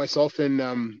invited, myself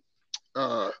and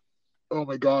oh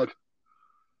my God,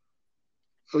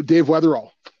 Dave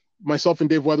Weatherall. Myself and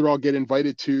Dave Weatherall get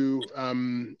invited to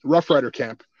Rough Rider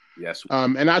camp. Yes.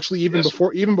 And actually, even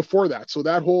before that, so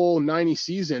that whole '90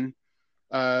 season,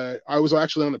 I was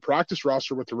actually on the practice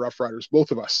roster with the Rough Riders,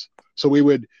 both of us. So we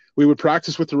would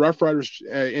practice with the Rough Riders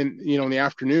in the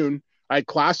afternoon. I had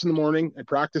class in the morning. I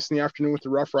practiced in the afternoon with the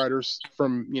Rough Riders.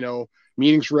 From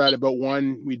meetings were at about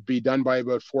 1. We'd be done by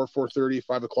about 4:30,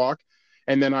 5 o'clock,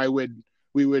 and then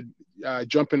we would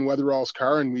jump in Weatherall's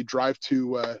car and we'd drive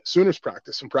to Sooners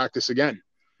practice and practice again.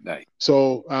 Nice.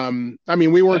 So,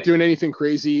 we weren't doing anything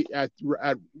crazy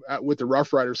with the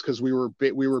Rough Riders, because we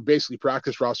were basically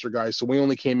practice roster guys. So we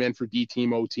only came in for D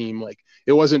team, O team. Like,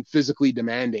 it wasn't physically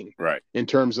demanding, right? In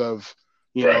terms of,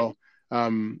 and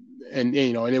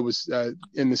it was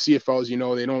in the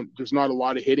CFLs, there's not a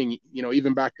lot of hitting.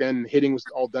 Even back then, hitting was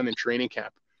all done in training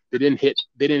camp. They didn't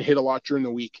hit a lot during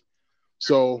the week.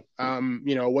 So,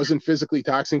 it wasn't physically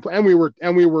taxing, and we were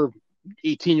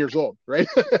 18 years old, right?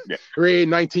 Yeah. Or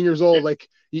 19 years old. Like,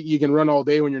 you can run all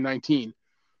day when you're 19.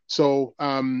 So,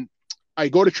 I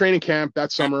go to training camp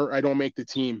that summer. I don't make the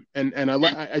team. And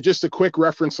I just a quick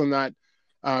reference on that.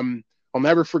 I'll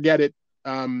never forget it.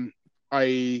 I'm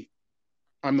the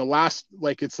last,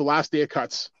 it's the last day of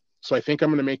cuts. So I think I'm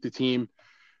going to make the team.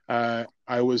 I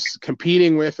was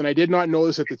competing with, and I did not know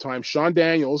this at the time, Sean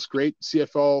Daniels, great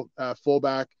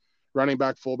CFL running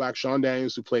back, fullback, Sean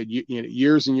Daniels, who played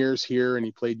years and years here, and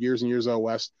he played years and years out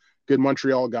west. Good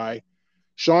Montreal guy.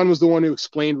 Sean was the one who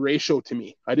explained ratio to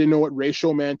me. I didn't know what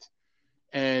ratio meant,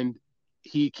 and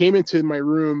he came into my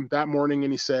room that morning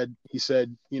and he said, if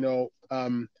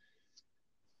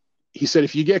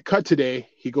you get cut today,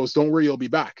 he goes, don't worry, you'll be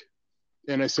back.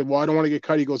 And I said, well, I don't want to get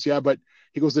cut. He goes, yeah, but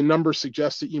he goes, the numbers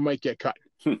suggest that you might get cut.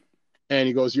 And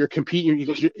he goes, you're competing. He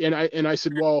goes, and I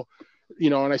said, well,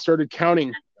 and I started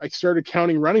counting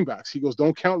running backs. He goes,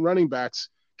 don't count running backs,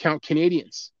 count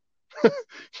Canadians.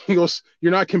 He goes,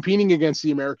 you're not competing against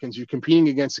the Americans. You're competing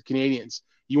against the Canadians.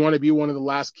 You want to be one of the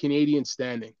last Canadians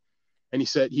standing. And he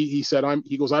said, he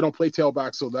goes, I don't play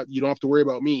tailback, so that you don't have to worry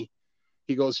about me.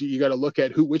 He goes, you got to look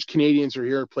at which Canadians are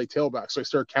here to play tailback. So I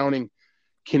started counting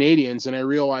Canadians, and I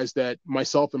realized that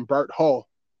myself and Brett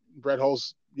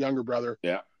Hull's younger brother,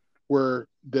 were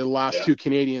the last 2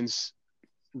 Canadians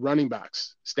running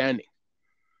backs standing.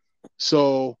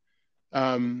 So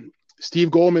Steve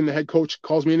Goldman, the head coach,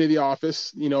 calls me into the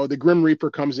office. The Grim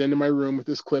Reaper comes into my room with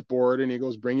his clipboard, and he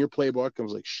goes, bring your playbook. I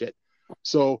was like, shit.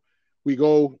 So we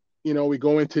go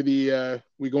into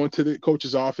the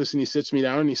coach's office, and he sits me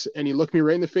down, and he looked me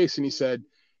right in the face, and he said,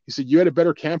 you had a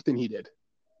better camp than he did.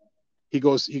 He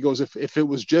goes,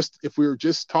 if we were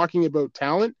just talking about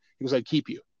talent, he goes, I'd keep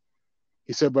you.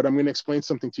 He said, but I'm going to explain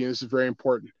something to you. This is very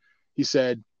important. He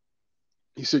said,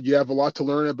 you have a lot to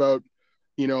learn about,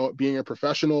 being a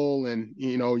professional. And,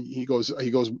 he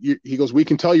goes, we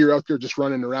can tell you're out there just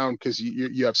running around because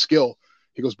you have skill.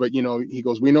 He goes, but, we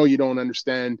know you don't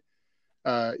understand,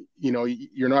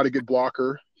 you're not a good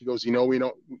blocker. He goes, you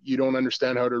don't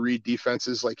understand how to read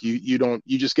defenses. Like you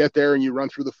just get there and you run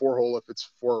through the 4-hole. If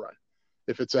it's 4-run,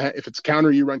 if it's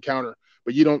counter, you run counter,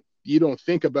 but you don't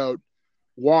think about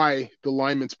why the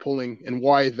lineman's pulling and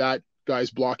why that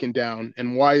guy's blocking down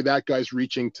and why that guy's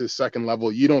reaching to second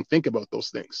level. You don't think about those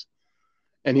things.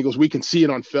 And he goes, we can see it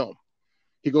on film.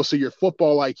 He goes, so your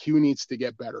football IQ needs to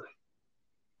get better.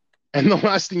 And the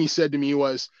last thing he said to me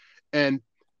was, and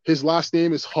his last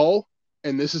name is Hull,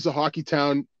 and this is a hockey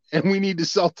town, and we need to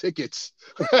sell tickets.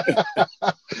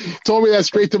 Told me that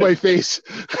straight to my face.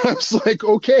 I was like,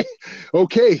 okay.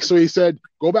 So he said,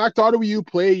 go back to Ottawa U,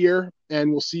 play a year,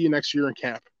 and we'll see you next year in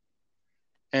camp.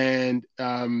 And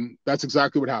that's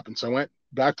exactly what happened. So I went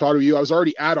back to Ottawa U. I was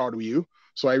already at Ottawa U,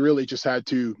 so I really just had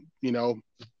to,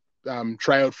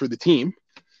 try out for the team.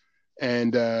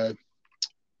 And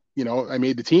I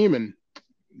made the team, and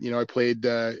I played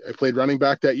running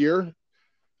back that year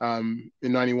in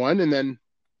 '91, and then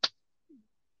I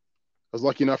was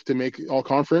lucky enough to make all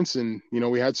conference. And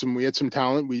we had some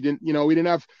talent.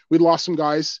 We'd lost some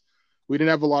guys. We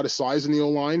didn't have a lot of size in the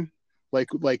O-line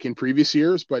like in previous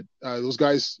years, but those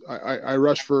guys, I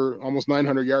rushed for almost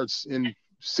 900 yards in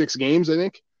 6 games, I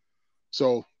think.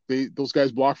 So those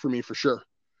guys blocked for me for sure.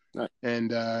 Nice. And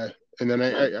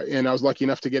then I was lucky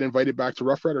enough to get invited back to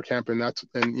Rough Rider camp, and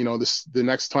the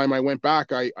next time I went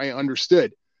back, I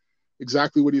understood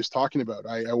exactly what he was talking about.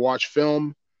 I watched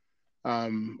film.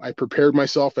 I prepared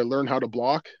myself. I learned how to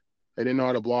block. I didn't know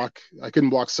how to block. I couldn't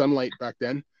block sunlight back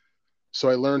then. So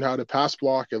I learned how to pass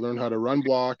block. I learned how to run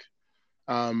block.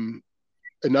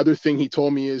 Another thing he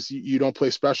told me is you don't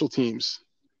play special teams.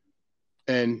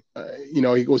 And, he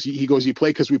goes, you play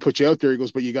because we put you out there. He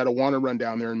goes, but you got to want to run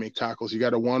down there and make tackles. You got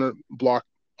to want to block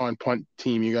on punt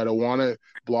team. You got to want to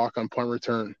block on punt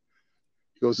return.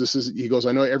 He goes,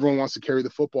 I know everyone wants to carry the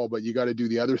football, but you got to do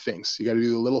the other things. You got to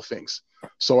do the little things.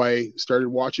 So I started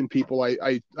watching people.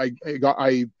 I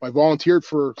volunteered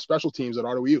for special teams at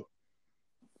Ottawa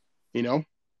U,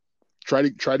 try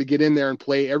to get in there and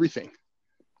play everything.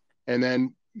 And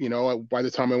then, by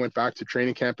the time I went back to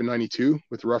training camp in '92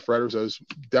 with the Rough Riders, I was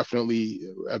definitely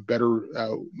a better,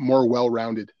 more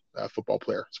well-rounded football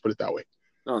player. Let's put it that way.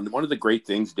 No, and one of the great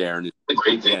things, Darren, is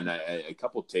again, a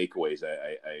couple of takeaways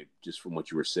I just from what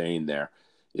you were saying there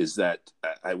is that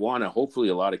I want to, hopefully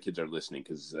a lot of kids are listening,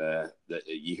 because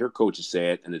you hear coaches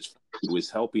say it, and it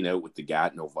was helping out with the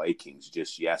Gatineau Vikings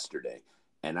just yesterday.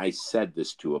 And I said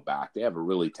this to a back. They have a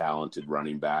really talented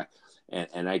running back.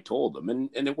 And I told them, and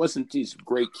it wasn't these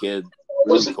great kids,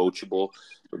 really coachable.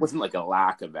 It wasn't like a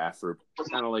lack of effort. It's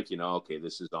kind of like, okay,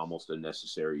 this is almost a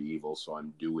necessary evil, so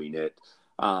I'm doing it.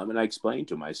 And I explained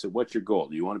to him, I said, what's your goal?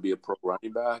 Do you want to be a pro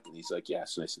running back? And he's like,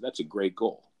 yes. And I said, that's a great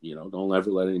goal. Don't ever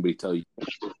let anybody tell you.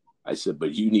 I said,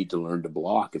 but you need to learn to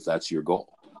block if that's your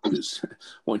goal. Because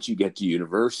once you get to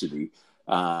university,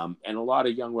 and a lot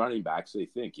of young running backs, they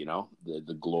think,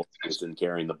 the glory is in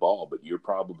carrying the ball, but you're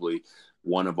probably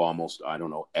one of almost, I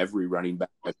don't know, every running back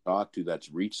I've talked to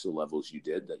that's reached the levels you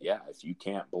did, that, if you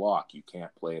can't block, you can't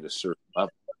play at a certain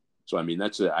level. So, I mean,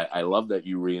 I love that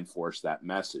you reinforce that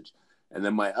message. And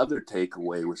then my other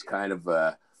takeaway was kind of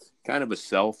a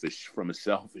selfish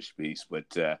piece,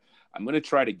 but I'm going to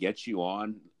try to get you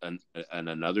on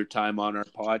another time on our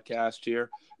podcast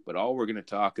here. But all we're going to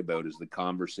talk about is the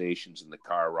conversations in the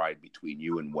car ride between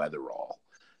you and Weatherall.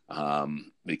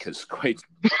 Because quite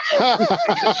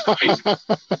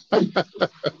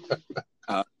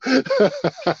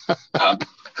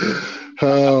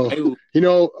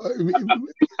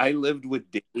I lived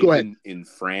with Dave in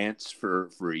France for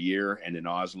a year, and in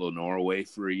Oslo, Norway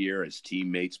for a year as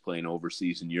teammates playing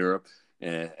overseas in Europe.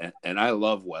 And I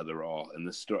love Weatherall, and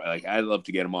the story, like, I'd love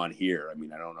to get him on here. I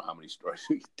mean, I don't know how many stories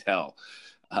we could tell.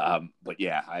 But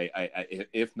yeah, I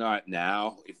if not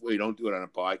now, if we don't do it on a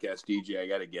podcast, DJ, I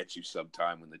got to get you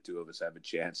sometime when the two of us have a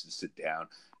chance to sit down,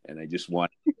 and I just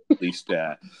want at least 2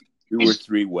 or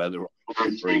 3 weather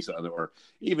stories on, or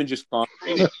even just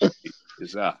conversation,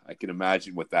 because I can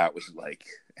imagine what that was like,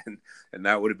 and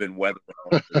that would have been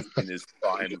Weatherall in his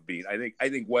prime of being. I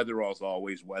think Weatherall's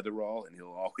always Weatherall, and he'll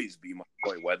always be my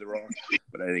boy Weatherall.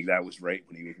 But I think that was right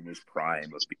when he was in his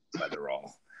prime of being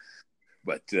Weatherall.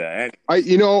 But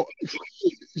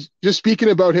just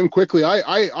speaking about him quickly,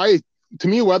 to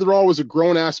me, Weatherall was a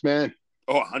grown ass man.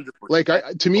 Oh, 100%. Like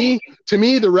to me,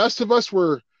 the rest of us,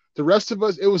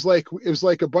 it was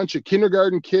like a bunch of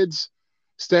kindergarten kids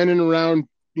standing around,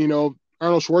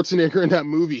 Arnold Schwarzenegger in that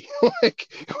movie. Like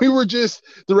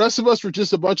the rest of us were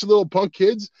just a bunch of little punk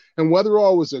kids, and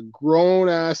Weatherall was a grown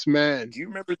ass man. Do you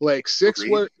remember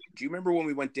Do you remember when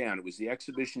we went down? It was the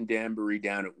exhibition jamboree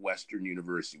down at Western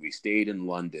University. We stayed in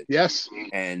London. Yes.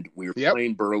 And we were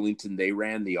playing Burlington. They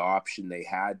ran the option. They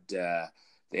had the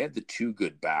 2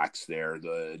 good backs there,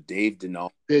 the Dave Denal.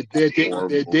 They had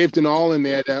Dave Denal, and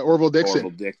they had Orville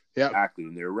Dixon. Yeah, exactly.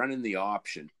 And they were running the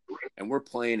option, and we're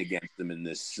playing against them in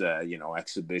this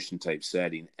exhibition type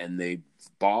setting, and they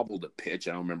bobbled a pitch.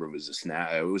 I don't remember if it was a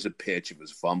snap. It was a pitch. It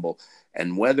was a fumble,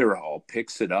 and Weatherall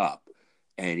picks it up,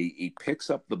 and he picks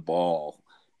up the ball,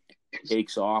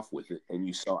 takes off with it, and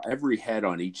you saw every head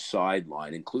on each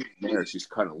sideline, including theirs, just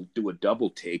kind of do a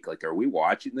double take. Like, are we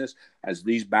watching this? As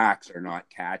these backs are not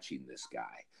catching this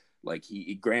guy. Like,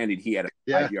 granted, he had a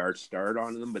 5-yard start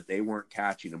on them, but they weren't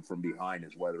catching him from behind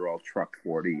as Weatherall trucked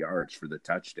 40 yards for the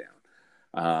touchdown.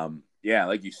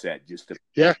 Like you said,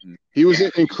 he was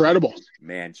incredible.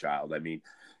 Man-child. I mean,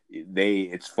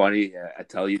 it's funny. I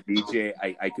tell you, DJ,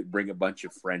 I could bring a bunch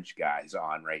of French guys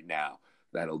on right now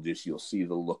that'll just, you'll see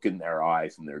the look in their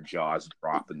eyes and their jaws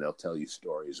drop, and they'll tell you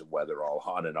stories of whether all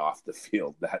on and off the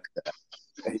field. That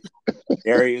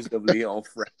Areas of Lyon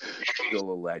Fred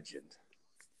still a legend.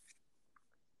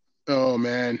 Oh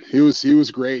man, he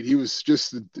was great. He was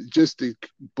just the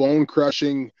bone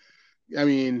crushing. I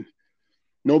mean,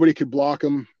 nobody could block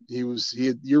him.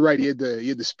 You're right. He had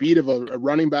the speed of a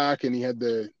running back, and he had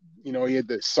the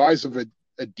size of a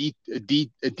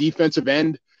defensive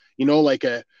end.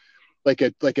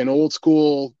 Like an old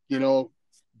school,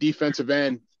 defensive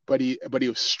end. But he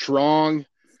was strong.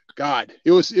 God,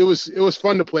 it was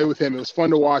fun to play with him. It was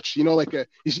fun to watch.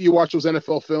 You watch those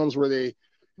NFL films where they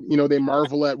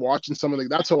marvel at watching something.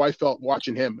 That's how I felt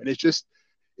watching him. And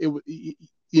there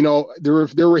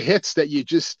were hits that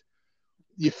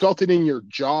you felt it in your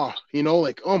jaw,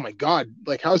 like, oh my God,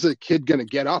 like, how's a kid going to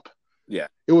get up? Yeah.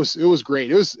 It was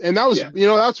great.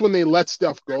 That's when they let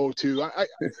stuff go too. I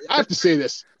have to say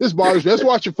this bothers me. I was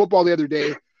watching football the other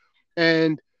day,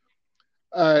 and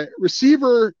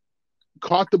receiver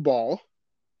caught the ball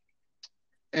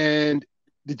and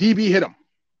the DB hit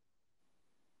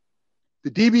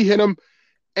him.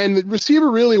 And the receiver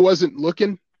really wasn't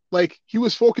looking. Like, he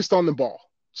was focused on the ball.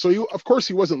 So of course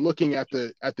he wasn't looking at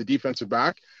the defensive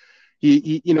back.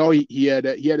 He had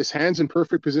his hands in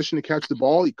perfect position to catch the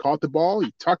ball. He caught the ball.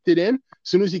 He tucked it in. As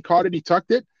soon as he caught it, he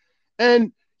tucked it.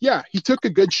 And yeah, he took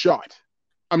a good shot.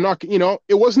 It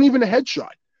wasn't even a headshot.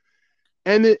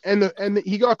 And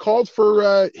he got called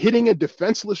for hitting a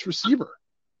defenseless receiver.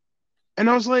 And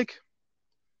I was like,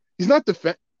 he's not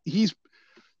he's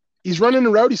running a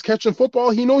route. He's catching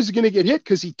football. He knows he's going to get hit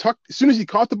because he tucked. As soon as he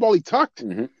caught the ball, he tucked.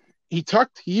 Mm-hmm. He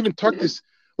tucked. He even tucked his,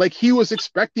 like, he was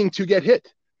expecting to get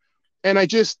hit. And I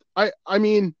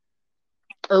mean,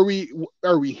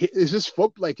 is this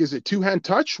foot, like, is it two-hand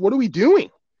touch? What are we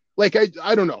doing? Like,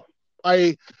 I don't know.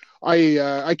 I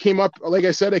came up, like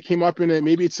I said, in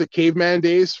maybe it's the caveman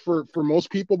days for most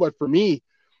people, but for me,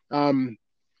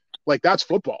 like, that's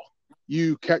football.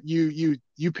 You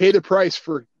pay the price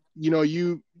for,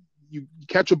 you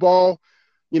catch a ball,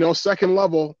 second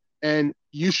level, and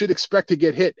you should expect to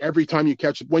get hit every time you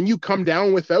catch it. When you come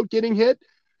down without getting hit,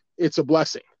 it's a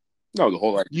blessing. No, the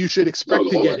whole you should expect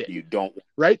to get hit. You don't,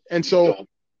 right? And so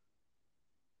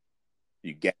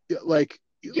you get, like,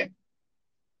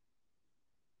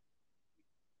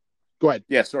 go ahead.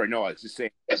 Yeah, sorry. No, I was just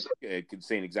saying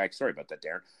exactly. Sorry about that,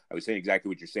 Darren. I was saying exactly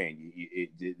what you're saying.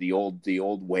 The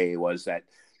old way was that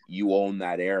you own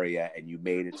that area and you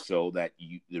made it so that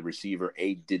the receiver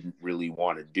didn't really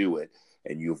want to do it,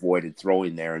 and you avoided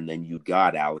throwing there, and then you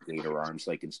got alligator arms.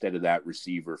 Like, instead of that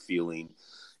receiver feeling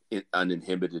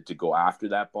uninhibited to go after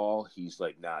that ball, he's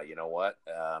like, nah, you know what?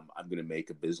 I'm going to make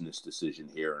a business decision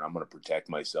here, and I'm going to protect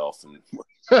myself. And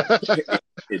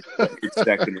it's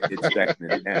second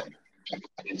and 10.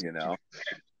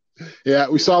 Yeah,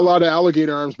 we saw a lot of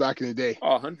alligator arms back in the day.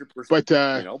 100%. But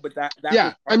but that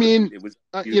yeah, I mean, it was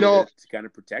to kind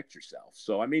of protect yourself.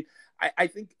 So I mean, I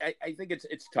think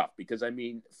it's tough because, I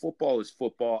mean, football is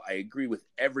football. I agree with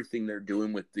everything they're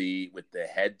doing with the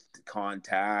head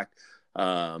contact.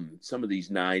 Some of these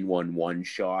 9-1-1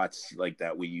 shots like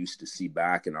that we used to see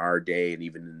back in our day, and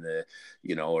even in the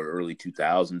early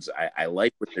 2000s. I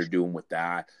like what they're doing with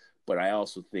that. But I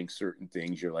also think certain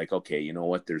things, you're like, okay, you know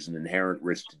what? There's an inherent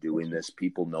risk to doing this.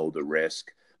 People know the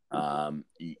risk.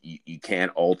 You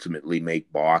can't ultimately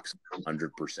make box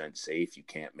 100% safe. You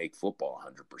can't make football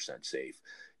 100% safe.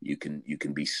 You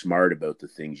can be smart about the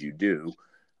things you do.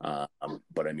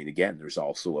 But I mean, again, there's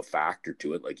also a factor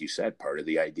to it. Like you said, part of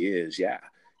the idea is,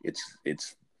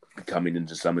 it's coming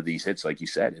into some of these hits. Like you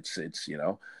said, it's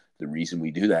the reason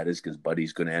we do that is because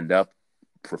Buddy's going to end up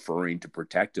preferring to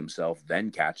protect himself,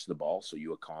 then catch the ball, so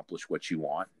you accomplish what you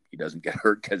want. He doesn't get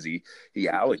hurt because he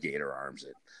alligator arms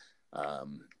it.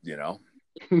 No.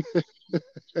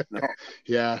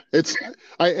 Yeah,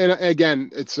 I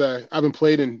haven't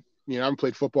played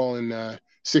football in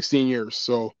 16 years,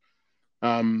 so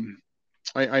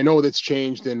I know that's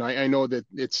changed, and I know that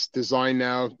it's designed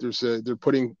now. They're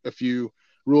putting a few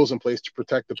rules in place to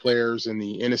protect the players and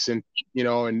the innocent,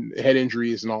 and head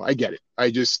injuries and all. I get it.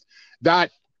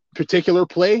 That particular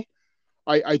play,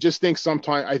 I just think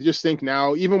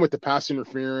now, even with the pass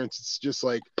interference, it's just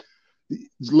like,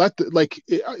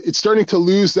 it's starting to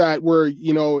lose that, where,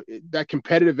 that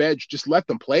competitive edge. Just let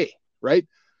them play, right?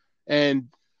 And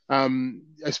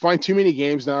I find too many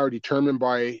games now are determined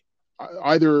by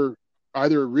either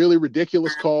really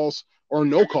ridiculous calls or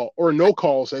no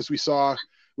calls, as we saw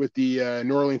with the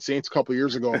New Orleans Saints a couple of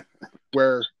years ago,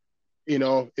 where,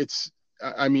 it's,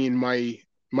 I mean,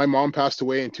 my mom passed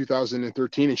away in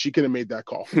 2013, and she could have made that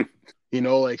call.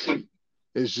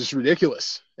 is just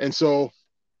ridiculous. And so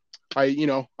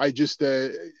I just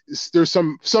there's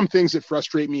some things that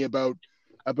frustrate me about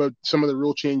some of the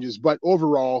rule changes, but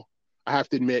overall, I have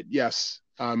to admit, yes,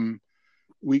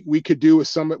 we could do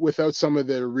without some of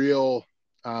the real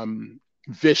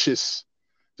vicious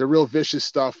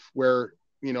stuff where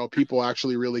people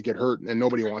actually really get hurt, and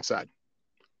nobody wants that.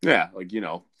 Yeah, like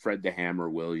Fred the Hammer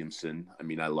Williamson. I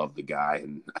mean, I love the guy,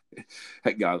 and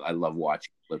I love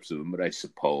watching clips of him. But I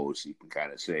suppose you can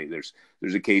kind of say there's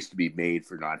a case to be made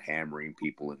for not hammering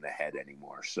people in the head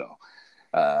anymore. So,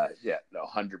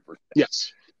 100%.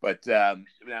 Yes. But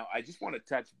now I just want to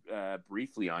touch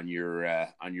briefly on your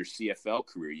CFL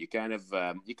career. You kind of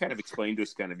explained to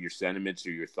us kind of your sentiments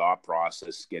or your thought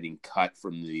process getting cut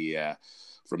from the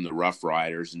Rough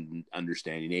Riders and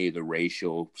understanding A, the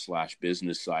racial /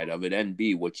 business side of it, and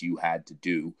B, what you had to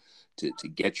do to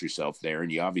get yourself there.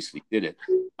 And you obviously did it.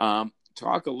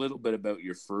 Talk a little bit about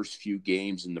your first few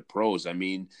games in the pros. I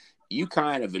mean, you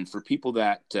kind of, and for people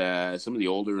that some of the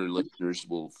older listeners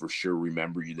will for sure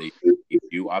remember you,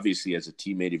 you obviously as a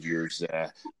teammate of yours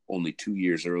only 2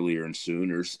 years earlier in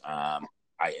Sooners.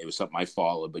 It was something I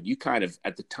followed, but you kind of,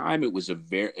 at the time, it was a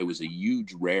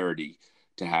huge rarity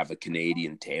to have a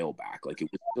Canadian tailback. Like, it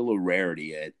was still a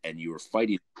rarity, and you were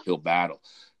fighting an uphill battle.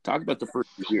 Talk about the first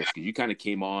few years, because you kind of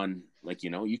came on, like,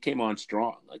 you came on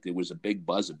strong. Like, there was a big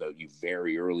buzz about you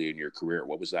very early in your career.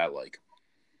 What was that like?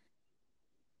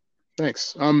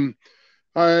 Thanks.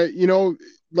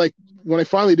 Like when I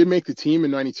finally did make the team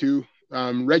in '92,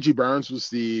 Reggie Barnes was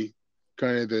the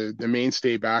kind of the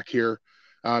mainstay back here.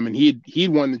 And he'd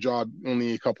won the job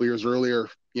only a couple of years earlier,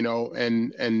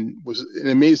 and was an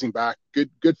amazing back,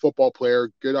 good football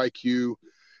player, good IQ,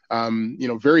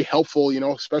 very helpful,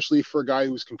 especially for a guy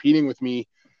who was competing with me.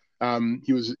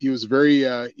 He was very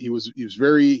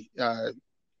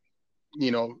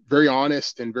very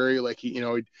honest and very like,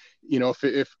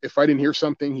 if I didn't hear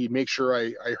something, he'd make sure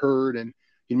I heard, and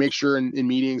he'd make sure in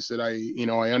meetings that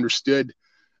I understood,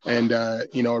 and, a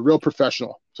real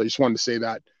professional. So I just wanted to say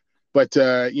that. But,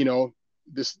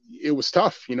 it was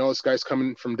tough, this guy's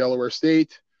coming from Delaware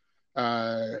State.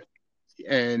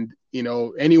 And,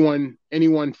 anyone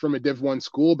from a Div 1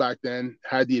 school back then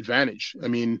had the advantage. I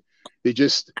mean,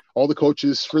 all the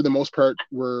coaches for the most part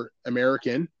were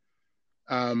American.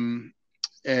 And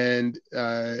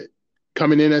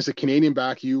coming in as a Canadian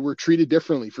back, you were treated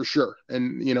differently for sure.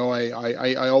 And,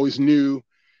 I always knew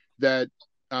that,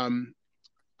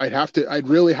 I'd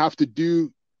really have to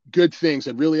do good things.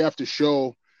 I'd really have to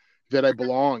show that I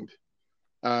belonged.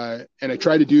 And I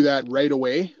tried to do that right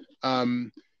away.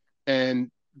 And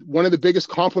one of the biggest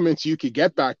compliments you could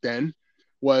get back then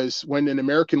was when an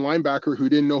American linebacker who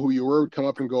didn't know who you were would come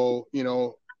up and go,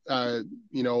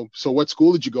 so what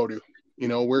school did you go to?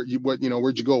 Where'd you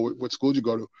go? What school did you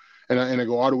go to? And I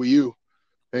go, Ottawa U.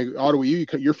 And Ottawa U,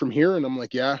 you're from here? And I'm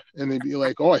like, yeah. And they'd be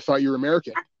like, oh, I thought you were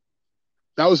American.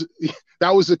 That was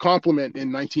a compliment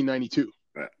in 1992,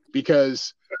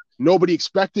 because nobody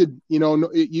expected,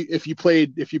 if you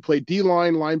played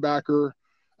D-line, linebacker,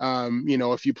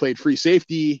 if you played free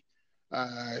safety,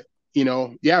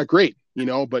 great,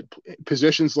 but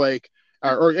positions like,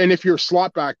 and if you're a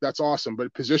slot back, that's awesome.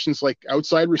 But positions like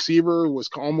outside receiver was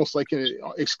almost like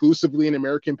exclusively an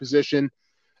American position.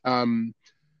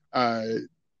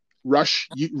 Rush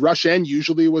end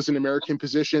usually was an American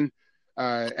position.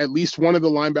 At least one of the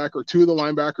linebacker, two of the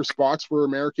linebacker spots were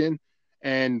American,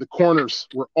 and the corners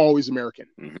were always American.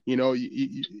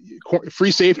 Free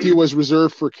safety was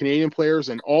reserved for Canadian players,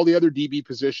 and all the other DB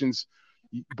positions,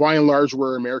 by and large,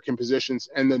 were American positions.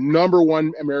 And the number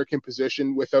one American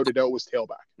position, without a doubt, was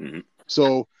tailback. Mm-hmm.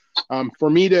 So, for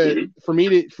me to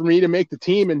make the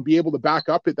team and be able to back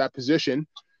up at that position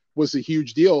was a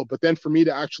huge deal. But then for me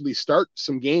to actually start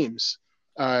some games,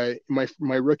 my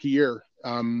rookie year,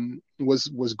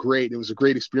 was great. It was a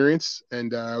great experience,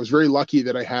 and I was very lucky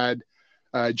that I had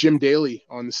Jim Daly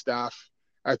on the staff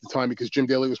at the time, because Jim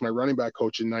Daly was my running back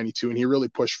coach in '92, and he really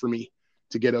pushed for me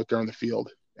to get out there on the field.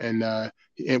 And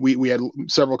we had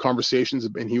several conversations,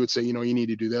 and he would say, you need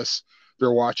to do this.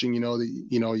 They're watching, you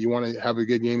want to have a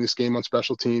good game this game on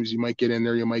special teams. You might get in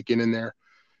there,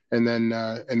 and then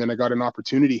I got an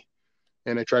opportunity,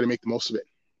 and I tried to make the most of it.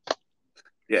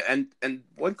 Yeah, and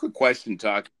one quick question,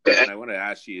 and I want to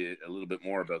ask you a little bit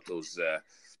more about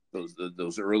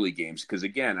those early games, because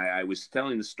again, I was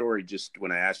telling the story just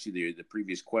when I asked you the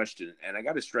previous question, and I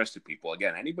got to stress to people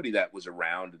again, anybody that was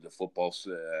around in the football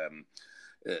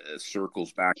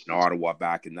circles back in Ottawa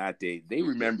back in that day, they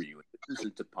remember you. This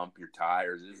isn't to pump your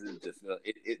tires. This isn't to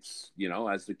it's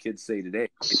as the kids say today.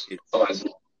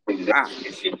 back,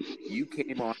 you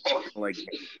came on like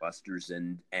Busters,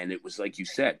 and it was like you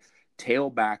said,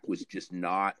 tailback was just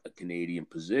not a Canadian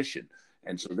position.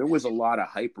 And so there was a lot of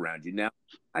hype around you. Now,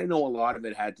 I know a lot of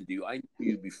it had to do. I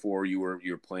knew you before you were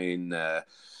playing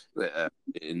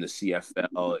in the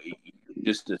CFL. You're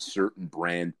just a certain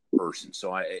brand person.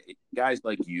 So guys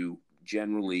like you,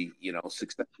 generally,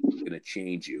 success is going to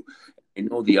change you. I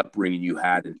know the upbringing you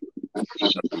had and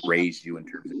raised you in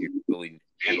terms of your ability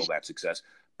to handle that success.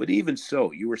 But even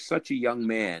so, you were such a young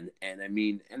man, and I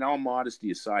mean, and all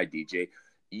modesty aside, DJ,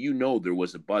 there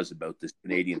was a buzz about this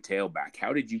Canadian tailback.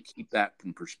 How did you keep that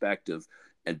in perspective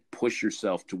and push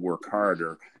yourself to work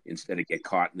harder instead of get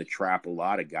caught in the trap a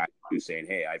lot of guys who are saying,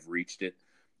 hey, I've reached it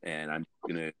and I'm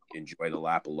going to enjoy the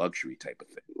lap of luxury type of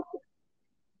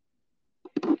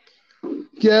thing?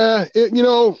 Yeah,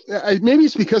 maybe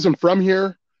it's because I'm from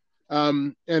here.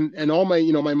 And all my,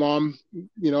 my mom,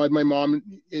 I had my mom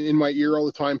in my ear all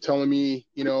the time telling me,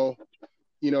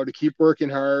 to keep working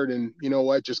hard, and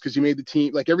just because you made the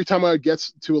team, like every time I would get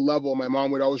to a level, my mom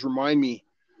would always remind me,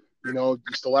 you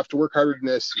still have to work harder than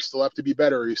this. You still have to be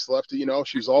better. You still have to,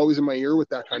 she was always in my ear with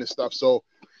that kind of stuff. So,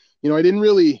 I didn't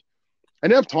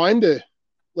have time to,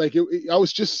 like, I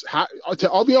was just,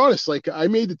 I'll be honest, like I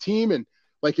made the team, and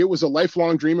like, it was a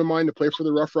lifelong dream of mine to play for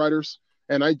the Rough Riders.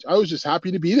 And I was just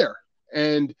happy to be there.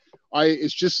 And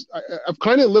I've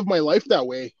kind of lived my life that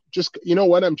way. Just,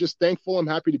 I'm just thankful. I'm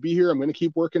happy to be here. I'm going to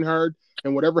keep working hard,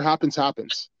 and whatever happens,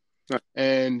 happens.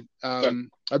 And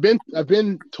I've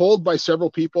been told by several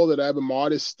people that I have a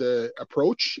modest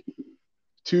approach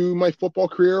to my football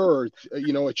career, or,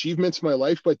 achievements in my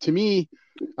life. But to me,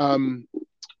 there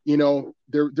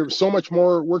was so much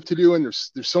more work to do, and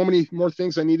there's so many more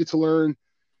things I needed to learn.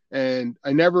 And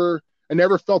I never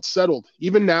felt settled.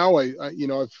 Even now, I've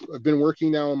been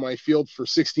working now in my field for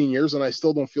 16 years, and I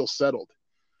still don't feel settled.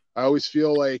 I always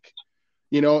feel like,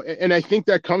 and I think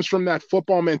that comes from that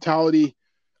football mentality.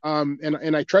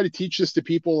 And I try to teach this to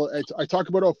people. I talk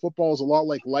about how football is a lot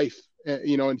like life, and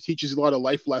it teaches a lot of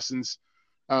life lessons.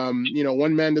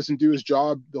 One man doesn't do his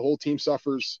job, the whole team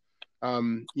suffers.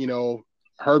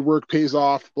 Hard work pays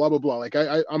off, blah, blah, blah. Like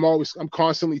I'm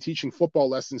constantly teaching football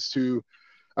lessons to,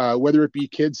 whether it be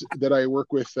kids that I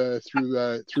work with through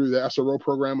the SRO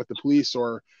program with the police,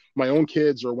 or my own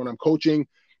kids, or when I'm coaching.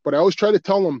 But I always try to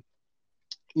tell them,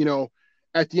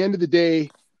 at the end of the day,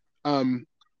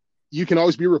 you can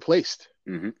always be replaced.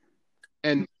 Mm-hmm.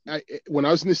 And when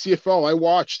I was in the CFL, I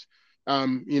watched,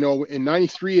 in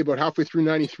 93, about halfway through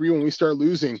 93, when we start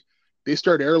losing, they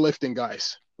start airlifting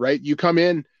guys, right? You come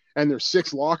in and there's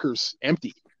 6 lockers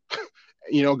empty.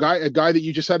 A guy that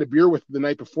you just had a beer with the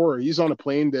night before, he's on a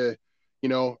plane to,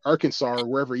 Arkansas or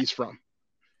wherever he's from.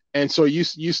 And so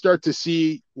you start to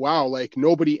see, wow, like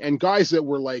nobody, and guys that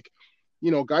were like,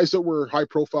 guys that were high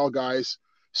profile guys,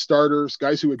 starters,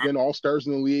 guys who had been all stars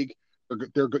in the league,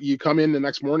 you come in the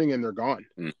next morning and they're gone.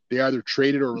 They either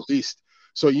traded or released.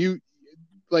 So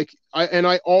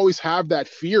I always have that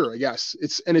fear, I guess.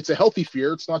 It's a healthy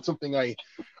fear. It's not something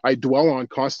I dwell on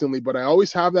constantly, but I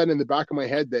always have that in the back of my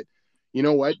head that,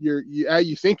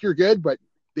 you think you're good, but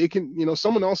they can,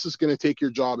 someone else is going to take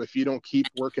your job if you don't keep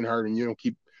working hard and you don't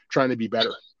keep trying to be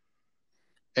better.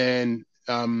 And,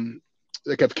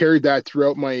 I've carried that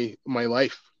throughout my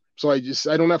life. So I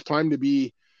don't have time to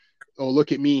be, oh,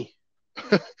 look at me,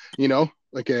 I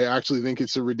actually think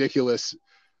it's a ridiculous,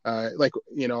 I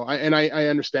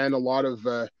understand a lot of,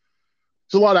 there's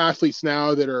a lot of athletes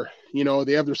now that are,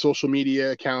 they have their social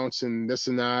media accounts and this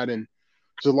and that. And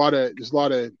there's a lot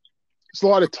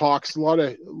of talks, a lot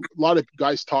of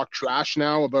guys talk trash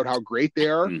now about how great they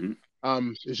are.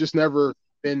 Mm-hmm. It's just never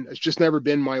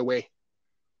been my way.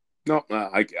 No,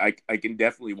 I can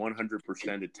definitely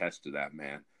 100% attest to that,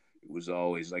 man. It was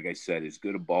always, like I said, as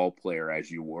good a ball player as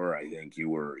you were, I think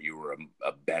you were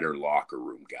a better locker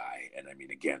room guy. And I mean,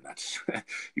 again,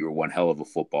 you were one hell of a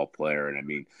football player. And I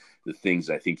mean, the things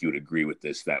I think you would agree with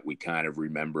this, that we kind of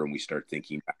remember and we start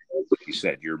thinking, like you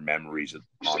said, your memories of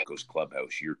the Broncos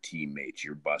clubhouse, your teammates,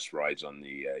 your bus rides on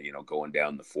the, going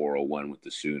down the 401 with the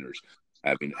Sooners,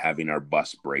 having our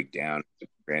bus break down,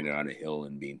 granted on a hill,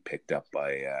 and being picked up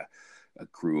by a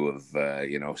crew of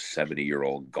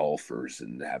 70-year-old golfers,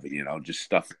 and having just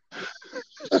stuff.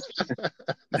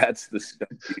 That's the stuff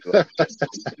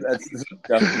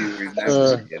you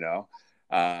remember,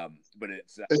 but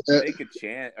it's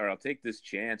I'll take this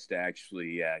chance to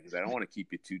actually, because I don't want to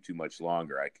keep you too much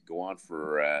longer. I could go on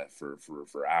for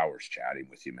hours chatting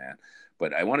with you, man.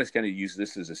 But I want to kind of use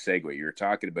this as a segue. You're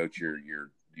talking about your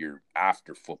your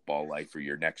after football life or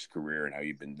your next career and how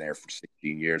you've been there for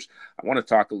 16 years. I want to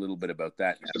talk a little bit about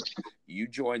that. Now, you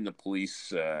joined the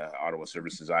police, Ottawa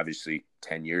Services, obviously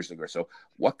 10 years ago. So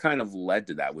what kind of led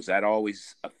to that? Was that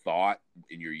always a thought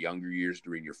in your younger years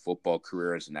during your football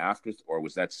career as an after, or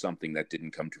was that something that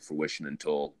didn't come to fruition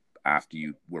until after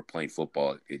you were playing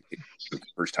football? It the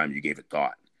first time you gave it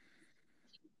thought?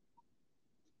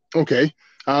 Okay.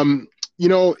 You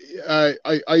know, I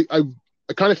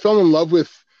kind of fell in love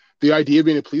with the idea of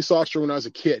being a police officer when I was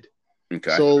a kid.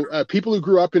 Okay. So people who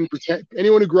grew up in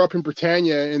anyone who grew up in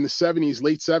Britannia in the 70s,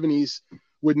 late 70s,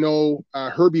 would know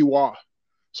Herbie Waugh.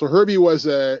 So Herbie was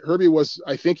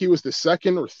I think he was the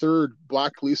second or third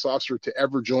black police officer to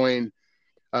ever join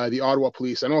the Ottawa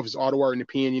Police. I don't know if it's Ottawa or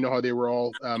Nepean. You know how they were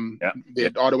all they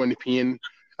had Ottawa, Nepean,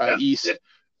 East.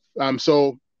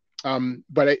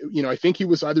 But I think he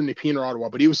was either Nepean or Ottawa,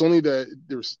 but he was only there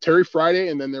was Terry Friday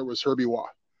and then there was Herbie Waugh.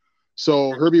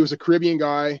 So Herbie was a Caribbean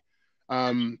guy.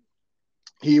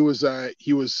 He was about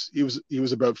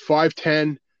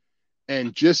 5'10"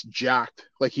 and just jacked.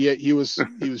 Like he was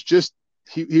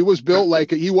built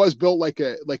like an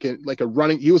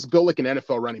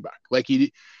NFL running back. Like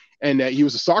he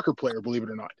was a soccer player, believe it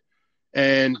or not.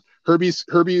 And Herbie's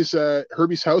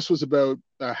house was about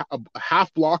a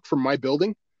half block from my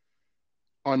building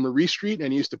on Marie Street,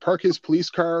 and he used to park his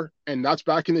police car. And that's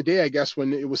back in the day, I guess,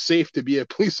 when it was safe to be a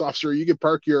police officer. You could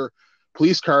park your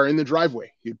police car in the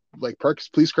driveway. He'd like park his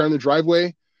police car in the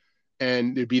driveway,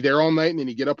 and it'd be there all night. And then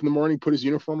he'd get up in the morning, put his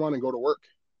uniform on, and go to work.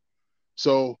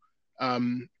 So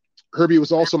Herbie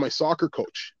was also my soccer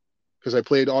coach because I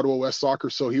played Ottawa West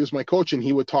soccer. So he was my coach, and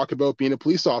he would talk about being a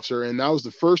police officer. And that was the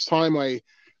first time I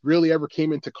really ever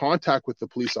came into contact with the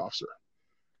police officer.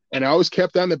 And I always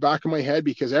kept that in the back of my head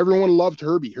because everyone loved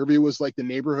Herbie. Herbie was like the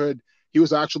neighborhood. He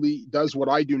was actually does what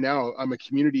I do now. I'm a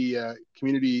community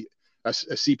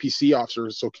CPC officer,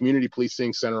 so community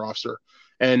policing center officer,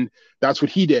 and that's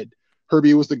what he did.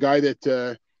 Herbie was the guy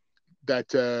that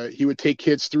he would take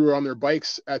kids through on their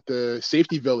bikes at the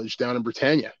safety village down in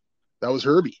Britannia. That was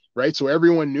Herbie, right? So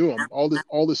everyone knew him. All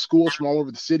the schools from all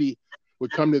over the city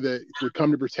would come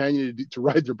to Britannia to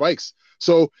ride their bikes.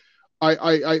 So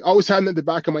I always had it in the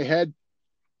back of my head.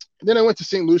 And then I went to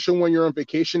St. Lucia one year on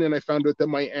vacation, and I found out that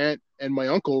my aunt and my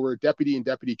uncle were deputy and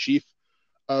deputy chief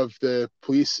of the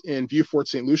police in Vieux Fort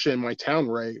St. Lucia in my town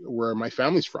where my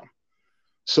family's from.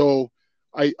 So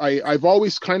I've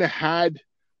always kind of had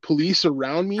police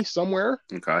around me somewhere.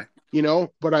 Okay.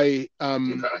 But I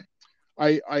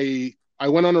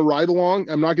went on a ride along.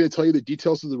 I'm not going to tell you the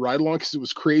details of the ride along because it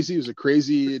was crazy.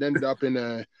 It ended up in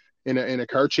a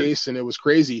car chase, and it was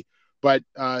crazy. But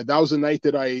that was a night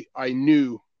that I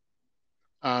knew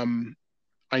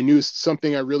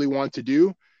something I really wanted to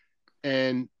do.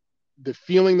 And the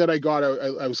feeling that I got,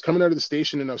 I was coming out of the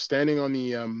station, and I was standing on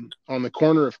the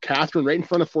corner of Catherine, right in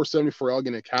front of 474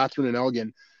 Elgin at Catherine and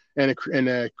Elgin, and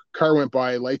a car went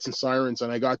by, lights and sirens,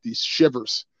 and I got these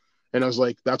shivers, and I was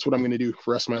like, that's what I'm going to do for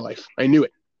the rest of my life. I knew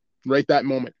it right that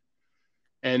moment.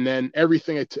 And then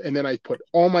and then I put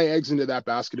all my eggs into that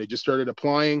basket. I just started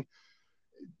applying,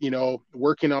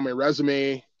 working on my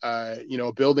resume,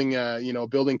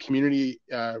 building community,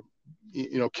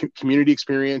 community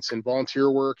experience and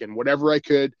volunteer work and whatever I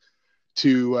could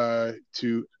to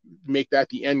make that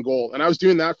the end goal. And I was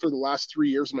doing that for the last 3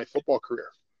 years of my football career.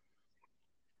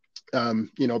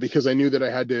 Because I knew that I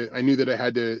had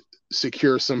to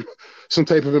secure some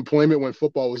type of employment when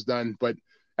football was done, but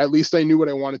at least I knew what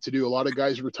I wanted to do. A lot of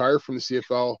guys retired from the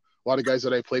CFL, a lot of guys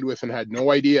that I played with and had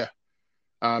no idea.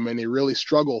 And they really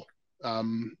struggle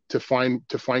to find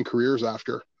careers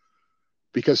after,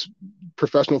 because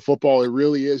professional football, it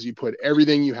really is, you put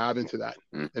everything you have into that.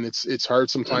 And it's hard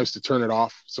sometimes to turn it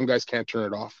off. Some guys can't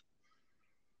turn it off.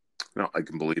 No, I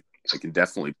can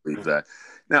definitely believe that.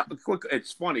 Now,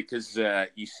 it's funny because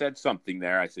you said something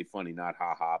there. I say funny, not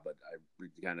haha, but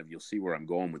you'll see where I'm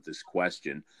going with this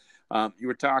question. You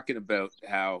were talking about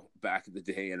how back in the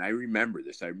day, and I remember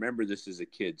this as a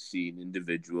kid, seeing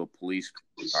individual police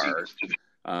cars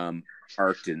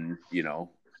parked in,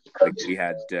 like we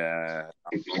had the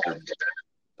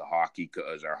hockey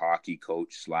as our hockey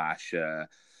coach slash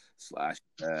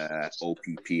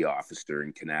OPP officer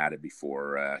in Canada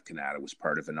before Canada was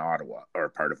part of Ottawa.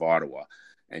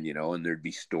 And, and there'd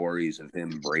be stories of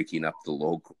him breaking up the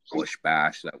local bush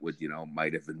bash that would,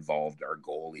 might have involved our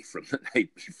goalie from the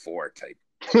night before type.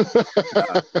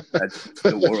 That's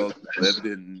the world I lived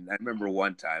in. I remember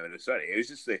one time, and it's funny.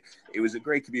 It was a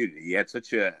great community. He had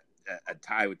such a a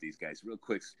tie with these guys. Real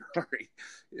quick story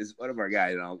is one of our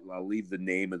guys, and I'll leave the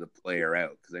name of the player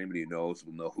out because anybody who knows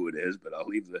will know who it is. But I'll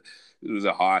leave it was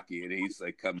a hockey, and he's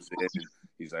like comes in and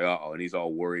he's like, oh, and he's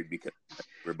all worried because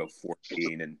we're about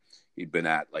 14 and he'd been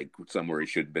at like somewhere he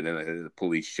should have been. And the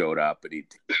police showed up and he'd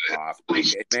taken off.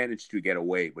 He managed to get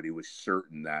away, but he was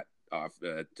certain that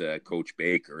Coach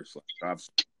Baker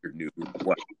 / knew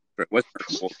what.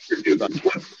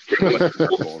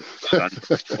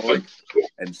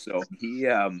 And so he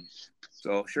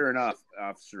so sure enough,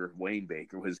 Officer Wayne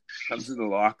Baker comes in the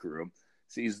locker room,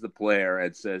 sees the player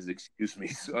and says, excuse me.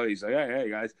 So he's like, hey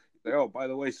guys. Like, oh, by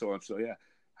the way, so yeah,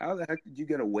 how the heck did you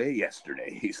get away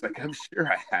yesterday? He's like, I'm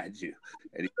sure I had you.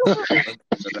 And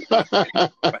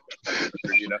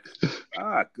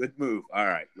good move. All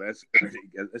right, let's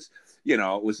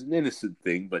it was an innocent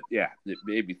thing, but yeah, it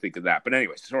made me think of that. But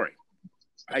anyway, sorry,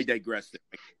 I digressed.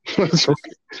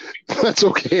 That's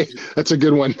okay. That's a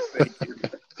good one.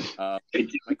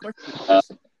 Thank you. My question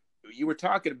is, you were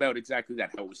talking about exactly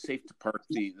that, how it was safe to park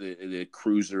the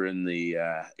cruiser in the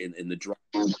drive.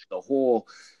 The whole,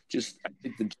 just I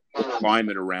think the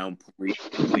climate around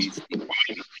police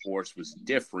force was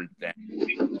different than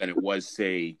it was,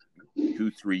 say,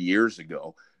 2-3 years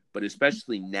ago. But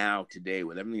especially now, today,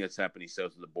 with everything that's happening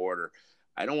south of the border,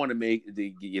 I don't want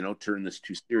to turn this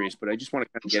too serious, but I just want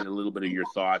to kind of get a little bit of your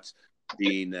thoughts,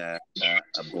 being a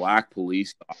black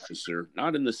police officer,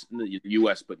 not in the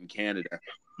U.S. but in Canada,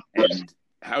 and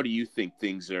how do you think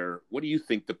what do you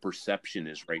think the perception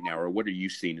is right now, or what are you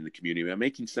seeing in the community? Am I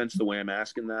making sense the way I'm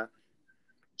asking that?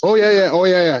 Oh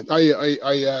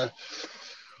yeah.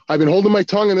 I've been holding my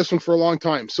tongue on this one for a long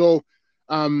time. So,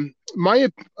 so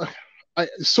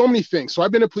many things. So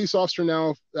I've been a police officer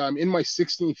now in my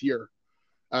 16th year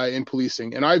in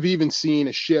policing, and I've even seen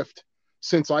a shift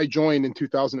since I joined in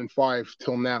 2005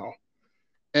 till now.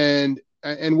 And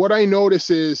what I notice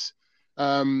is,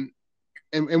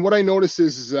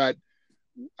 is that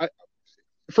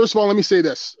first of all, let me say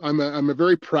this: I'm a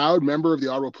very proud member of the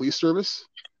Ottawa Police Service.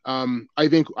 I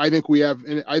think we have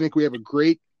a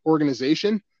great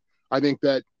organization. I think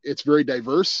that it's very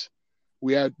diverse.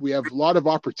 We have a lot of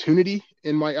opportunity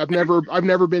I've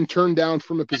never been turned down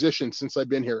from a position since I've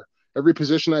been here. Every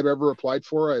position I've ever applied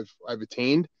for, I've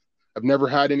attained. I've never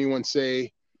had anyone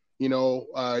say,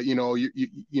 I've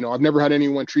never had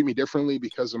anyone treat me differently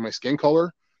because of my skin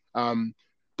color.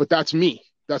 But that's me.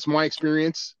 That's my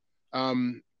experience.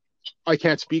 I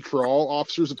can't speak for all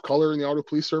officers of color in the Ottawa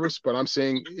Police Service, but I'm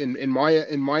saying in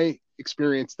my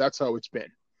experience, that's how it's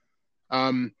been.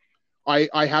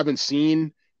 I haven't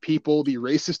seen people be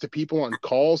racist to people on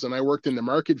calls, and I worked in the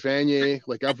Market Vanier.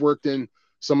 Like, I've worked in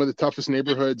some of the toughest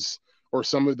neighborhoods, or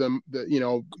some of them that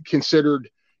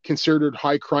considered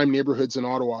high crime neighborhoods in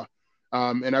Ottawa.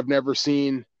 And I've never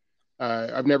seen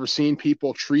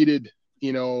people treated,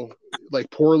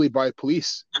 like poorly by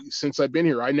police since I've been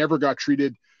here. I never got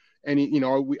treated any,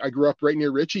 I grew up right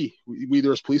near Ritchie.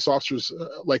 There was police officers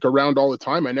like around all the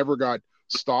time. I never got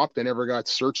stopped. I never got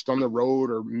searched on the road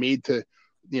or made to,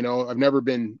 I've never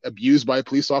been abused by a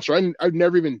police officer. I've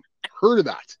never even heard of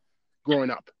that growing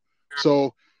up.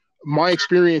 So my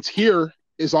experience here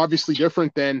is obviously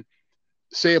different than,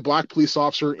 say, a black police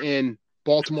officer in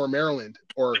Baltimore, Maryland,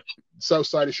 or south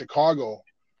side of Chicago,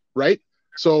 right?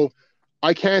 So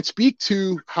I can't speak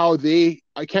to how they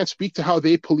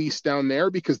police down there,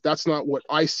 because that's not what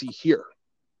I see here.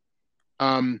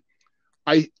 I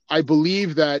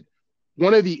believe that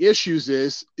one of the issues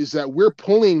is that we're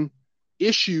pulling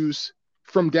issues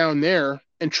from down there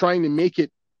and trying to make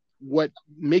it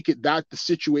the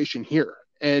situation here.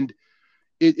 And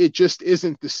it just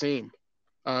isn't the same.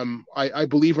 I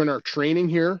believe in our training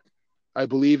here. I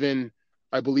believe in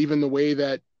the way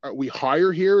that we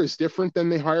hire here is different than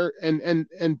they hire.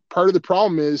 And part of the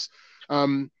problem is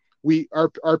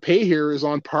our pay here is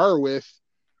on par with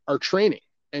our training.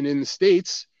 And in the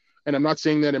States, and I'm not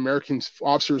saying that American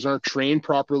officers aren't trained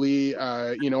properly,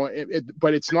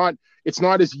 but it's not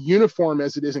as uniform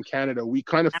as it is in Canada. We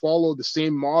kind of follow the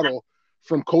same model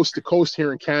from coast to coast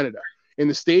here in Canada. In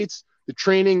the States, the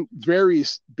training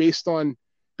varies based on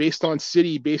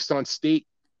city, based on state,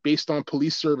 based on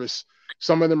police service.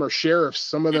 Some of them are sheriffs,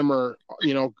 some of them are,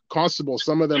 constables,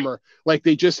 some of them are like,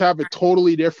 they just have a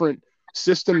totally different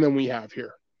system than we have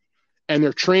here. And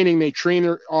they train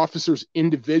their officers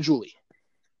individually.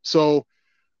 So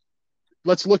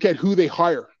let's look at who they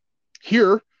hire.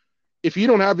 Here, if you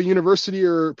don't have a university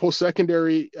or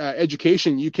post-secondary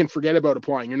education, you can forget about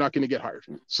applying. You're not going to get hired.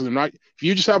 So if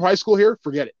you just have high school here,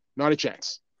 forget it. Not a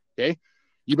chance. Okay.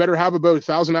 You better have about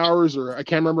 1,000 hours, or I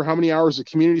can't remember how many hours of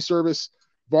community service,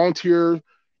 volunteer.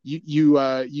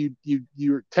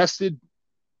 you're tested,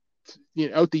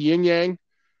 out the yin yang.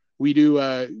 You do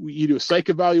a psych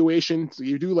evaluation. So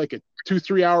you do like a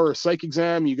 2-3 hour psych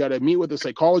exam. You got to meet with a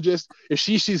psychologist. If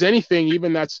she sees anything,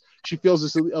 even she feels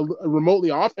it's a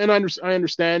remotely off. And I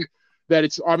understand that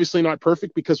it's obviously not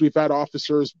perfect because we've had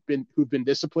officers who've been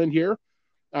disciplined here.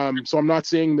 So I'm not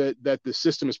saying that the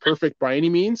system is perfect by any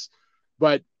means,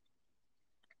 but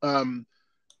on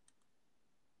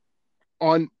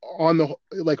the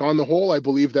whole, I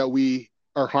believe that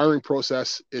our hiring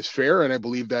process is fair, and I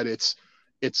believe that it's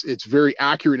very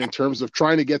accurate in terms of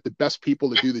trying to get the best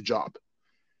people to do the job,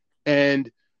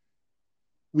 and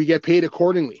we get paid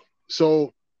accordingly.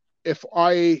 So if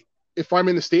I'm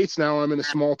in the States now, I'm in a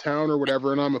small town or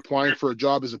whatever, and I'm applying for a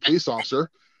job as a police officer,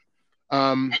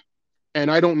 and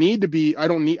I don't need to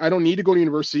go to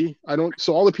university.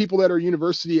 So all the people that are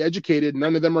university educated,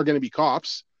 none of them are going to be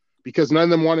cops because none of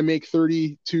them want to make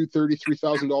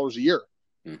 $33,000 a year.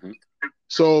 Mm-hmm.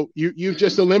 So you've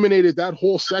just eliminated that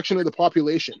whole section of the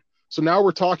population. So now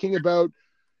we're talking about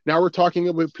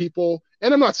people,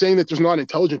 and I'm not saying that there's not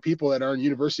intelligent people that aren't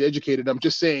university educated. I'm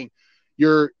just saying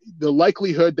the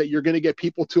likelihood that you're going to get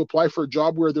people to apply for a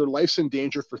job where their life's in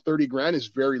danger for 30 grand is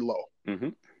very low. Mm-hmm.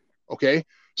 Okay.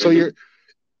 So you're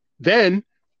then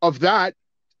of that,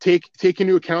 take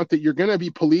into account that you're going to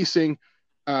be policing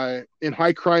in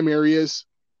high crime areas.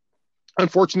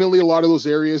 Unfortunately, a lot of those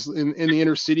areas in the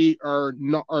inner city are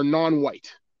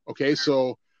non-white. Okay.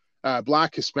 So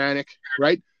Black, Hispanic,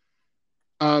 right?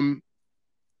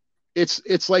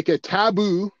 It's like a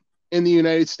taboo in the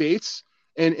United States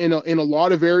and in a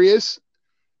lot of areas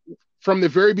from the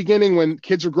very beginning when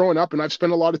kids are growing up, and I've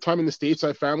spent a lot of time in the States. I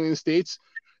have family in the States.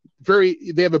 They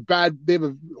have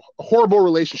a horrible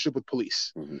relationship with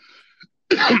police. Mm-hmm.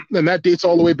 And that dates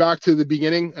all the way back to the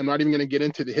beginning. I'm not even going to get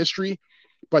into the history,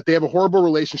 but they have a horrible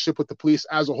relationship with the police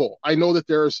as a whole. I know that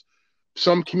there's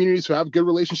some communities who have good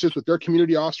relationships with their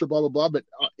community officer, blah, blah, blah. But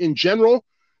in general,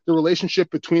 the relationship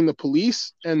between the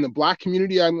police and the Black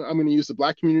community, I'm going to use the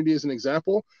Black community as an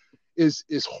example, is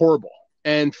horrible.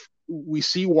 And we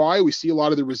see why. We see a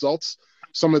lot of the results,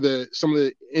 some of the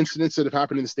incidents that have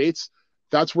happened in the States.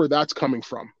 That's where that's coming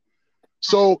from.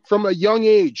 So from a young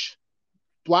age,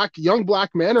 young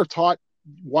black men are taught,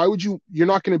 you're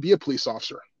not going to be a police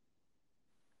officer.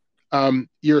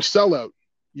 You're a sellout.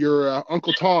 You're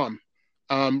Uncle Tom.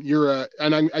 And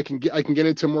I can get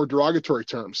into more derogatory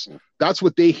terms. That's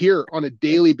what they hear on a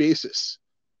daily basis.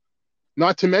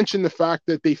 Not to mention the fact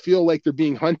that they feel like they're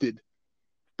being hunted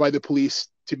by the police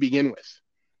to begin with.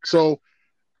 So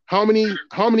how many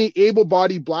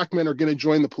able-bodied black men are going to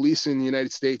join the police in the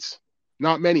United States?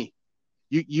 Not many.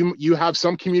 You have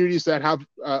some communities that have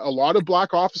a lot of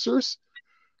black officers,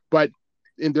 and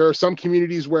there are some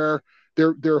communities where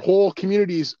their whole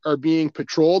communities are being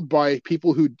patrolled by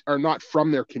people who are not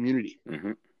from their community.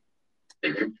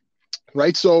 Mm-hmm.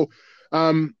 Right. So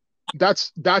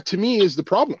that to me is the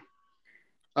problem.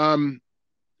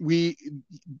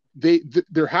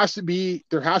 There has to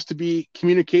be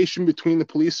communication between the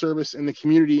police service and the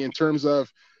community in terms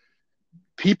of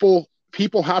people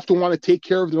have to want to take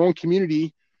care of their own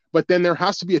community, but then there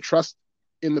has to be a trust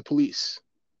in the police.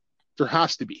 There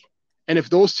has to be. And if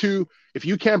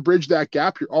you can't bridge that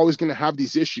gap, you're always going to have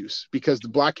these issues because the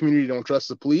black community don't trust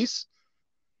the police,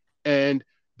 and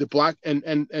the black and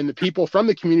the people from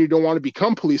the community don't want to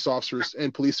become police officers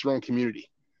and police their own community.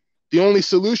 The only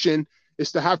solution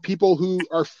is to have people who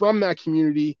are from that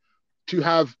community to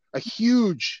have a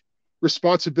huge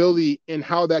responsibility in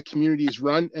how that community is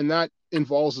run, and that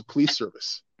involves the police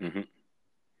service. Mm-hmm.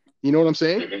 You know what I'm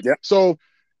saying? Mm-hmm. Yeah. So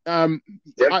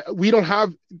we don't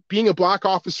have, being a black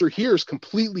officer here is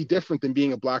completely different than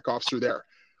being a black officer there.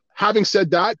 Having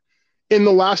said that, in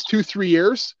the last 2-3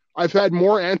 years, I've had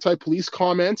more anti-police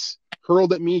comments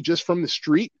hurled at me just from the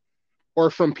street or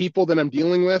from people that I'm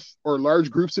dealing with or large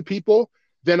groups of people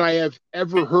than I have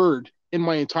ever heard in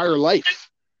my entire life.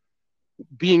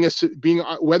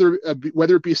 Whether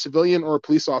it be a civilian or a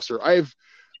police officer,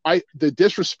 the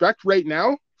disrespect right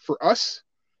now for us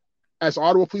as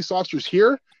Ottawa police officers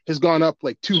here has gone up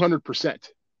like 200%.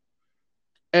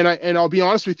 And I'll be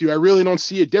honest with you, I really don't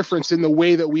see a difference in the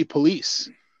way that we police.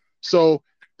 So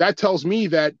that tells me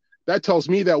that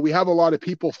we have a lot of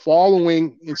people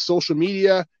following in social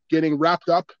media, getting wrapped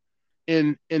up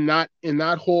in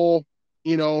that whole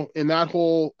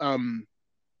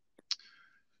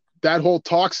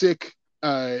toxic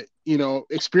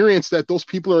experience that those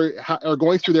people are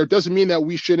going through there. It doesn't mean that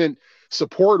we shouldn't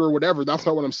support or whatever. That's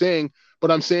not what I'm saying. But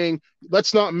I'm saying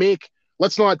let's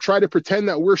not try to pretend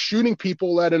that we're shooting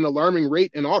people at an alarming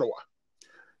rate in Ottawa.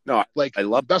 No,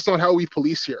 that's not how we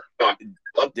police here.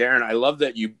 Darren, I love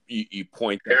that you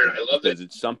point that out, because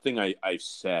it's something I've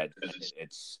said.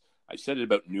 I've said it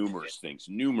about numerous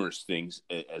things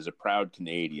as a proud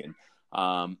Canadian.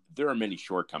 There are many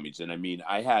shortcomings. And I mean,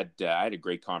 I had a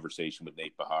great conversation with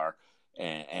Nate Behar,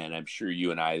 and I'm sure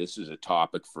you and I, this is a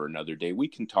topic for another day. We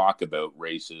can talk about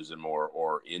racism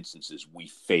or instances we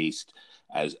faced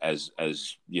as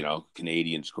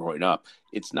Canadians growing up.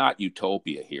 It's not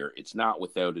utopia here. It's not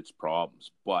without its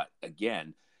problems. But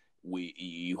again,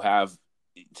 you have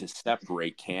to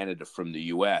separate Canada from the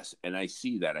US. And I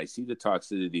see that. I see the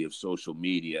toxicity of social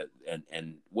media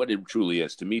and what it truly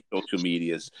is. To me, social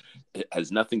media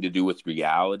has nothing to do with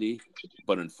reality,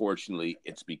 but unfortunately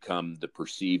it's become the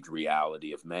perceived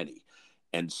reality of many.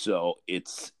 And so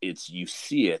it's you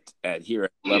see it at a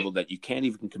level that you can't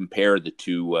even compare the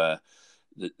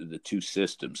two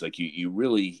systems. Like you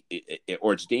really,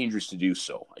 or it's dangerous to do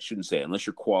so. I shouldn't say, unless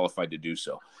you're qualified to do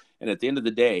so. And at the end of the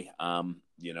day,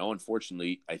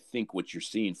 unfortunately, I think what you're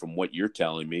seeing from what you're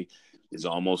telling me is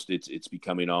it's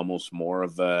becoming almost more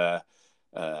of a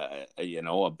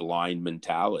blind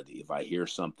mentality. If I hear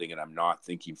something and I'm not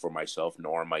thinking for myself,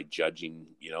 nor am I judging,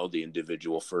 the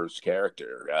individual for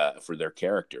their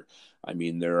character. I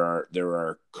mean, there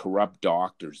are corrupt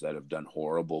doctors that have done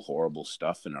horrible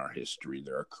stuff in our history.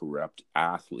 There are corrupt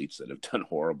athletes that have done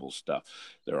horrible stuff.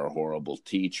 There are horrible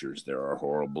teachers. There are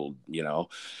horrible,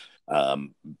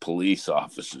 police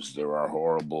officers. There are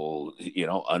horrible,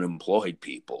 unemployed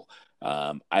people.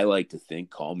 I like to think,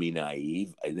 call me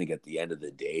naive, I think at the end of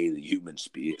the day, the human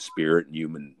spirit and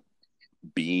human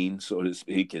being, so to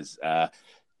speak, is a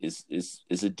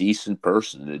decent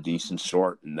person and a decent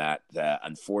sort. And that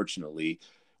unfortunately,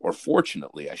 or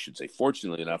fortunately, I should say,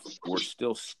 fortunately enough, we're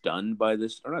still stunned by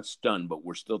this, or not stunned, but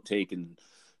we're still taken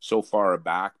so far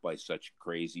aback by such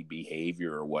crazy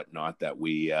behavior or whatnot that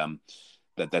we,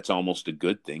 that's almost a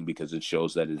good thing, because it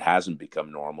shows that it hasn't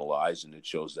become normalized, and it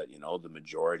shows that, the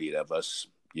majority of us,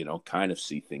 kind of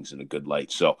see things in a good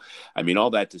light. So, I mean, all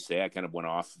that to say, I kind of went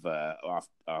off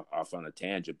on a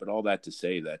tangent, but all that to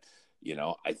say that,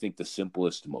 I think the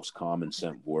simplest, most common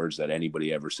sense words that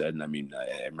anybody ever said, and I mean,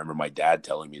 I remember my dad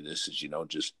telling me this, is,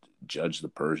 just judge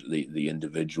the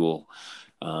individual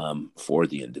for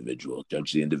the individual,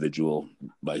 judge the individual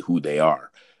by who they are.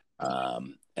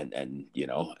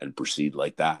 And proceed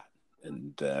like that.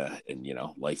 And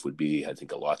life would be, I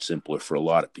think, a lot simpler for a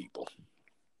lot of people.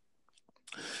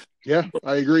 Yeah,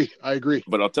 I agree.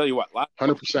 But I'll tell you what,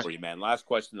 100% for you, man. Last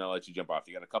question, I'll let you jump off.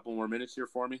 You got a couple more minutes here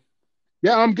for me?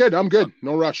 Yeah, I'm good.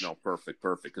 No rush. No, perfect.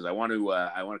 Because I want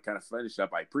to kind of finish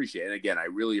up. I appreciate it. And again, I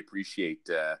really appreciate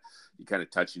you kind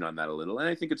of touching on that a little. And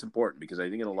I think it's important, because I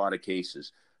think in a lot of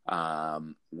cases,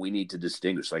 we need to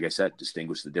distinguish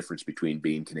the difference between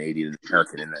being Canadian and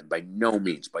American. And by no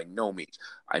means,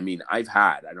 I mean, I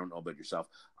don't know about yourself,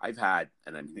 and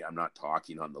I'm not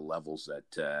talking on the levels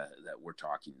that we're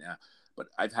talking now, but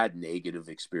I've had negative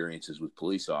experiences with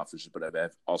police officers, but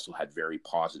I've also had very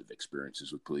positive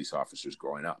experiences with police officers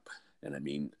growing up. And I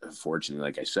mean, fortunately,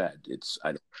 like I said,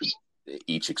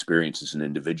 each experience is an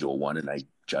individual one, and I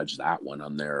judge that one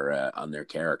on their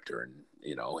character. And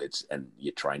and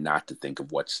you try not to think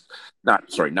of not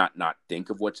think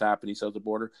of what's happening south of the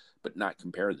border, but not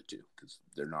compare the two, because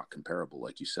they're not comparable,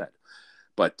 like you said.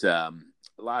 But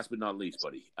last but not least,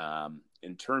 buddy,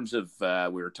 in terms of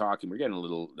we're getting a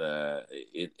little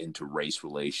into race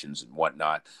relations and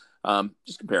whatnot.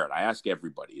 Just compare it. I ask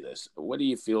everybody this: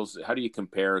 how do you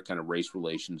compare kind of race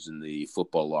relations in the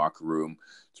football locker room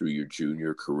through your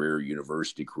junior career,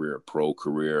 university career, pro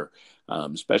career,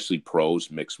 especially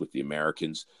pros mixed with the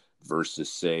Americans,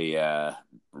 versus, say,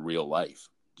 real life?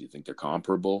 Do you think they're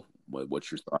comparable?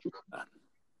 What's your thought on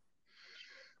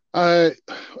that?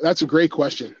 That's a great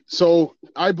question. So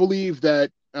I believe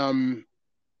that, and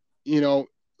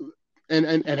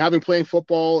having playing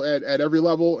football at every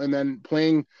level, and then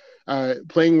playing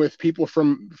with people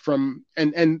from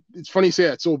and it's funny you say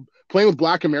that. So playing with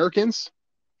Black Americans,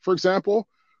 for example,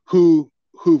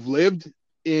 who've lived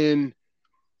in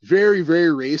very, very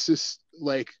racist,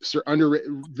 under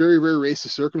very, very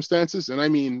racist circumstances. And I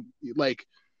mean, like,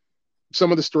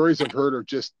 some of the stories I've heard are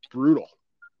just brutal,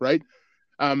 right?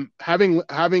 Having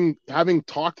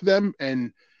talked to them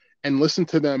and listened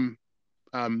to them,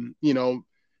 and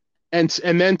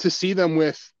then to see them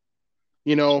with,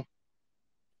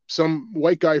 some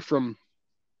white guy from,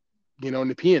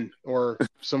 Nepean, or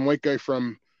some white guy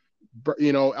from,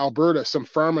 Alberta, some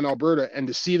farm in Alberta, and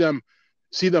to see them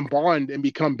bond and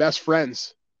become best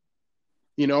friends.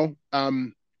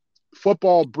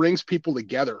 Football brings people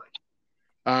together.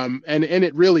 And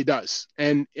it really does.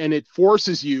 And it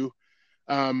forces you,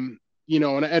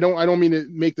 and I don't mean to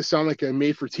make this sound like a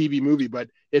made for TV movie, but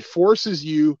it forces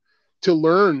you to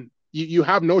learn. You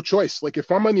have no choice. Like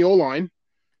if I'm on the O line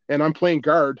and I'm playing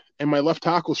guard and my left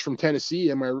tackle's from Tennessee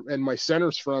and my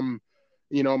center's from,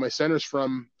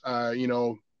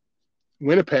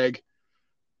 Winnipeg,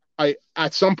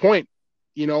 at some point,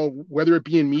 whether it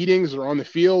be in meetings or on the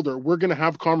field, or we're going to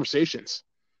have conversations,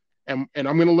 and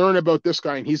I'm going to learn about this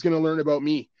guy and he's going to learn about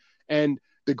me. And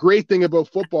the great thing about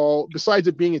football, besides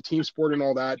it being a team sport and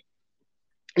all that,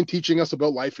 and teaching us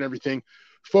about life and everything,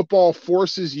 football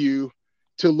forces you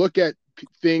to look at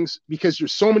things, because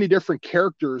there's so many different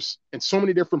characters and so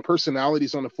many different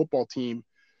personalities on a football team.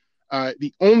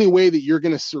 The only way that you're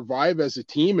going to survive as a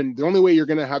team, and the only way you're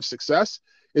going to have success,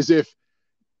 is if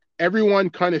everyone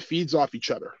kind of feeds off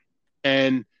each other.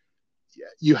 And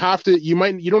you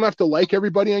don't have to like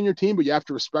everybody on your team, but you have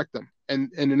to respect them.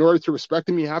 And in order to respect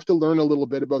them, you have to learn a little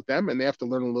bit about them, and they have to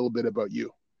learn a little bit about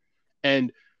you.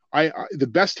 And the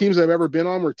best teams I've ever been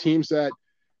on were teams that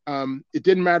it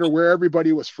didn't matter where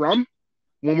everybody was from.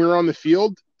 When we were on the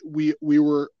field, we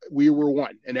were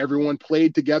one, and everyone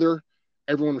played together.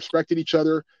 Everyone respected each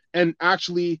other. And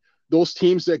actually, those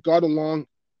teams that got along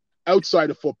outside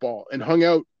of football and hung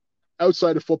out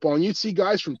outside of football, and you'd see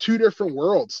guys from two different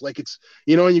worlds, like it's,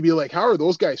 and you'd be like, how are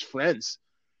those guys friends?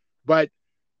 But,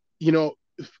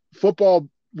 football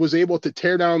was able to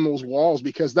tear down those walls,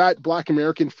 because that Black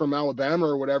American from Alabama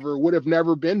or whatever would have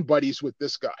never been buddies with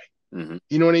this guy. Mm-hmm.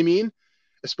 You know what I mean?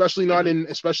 Especially not in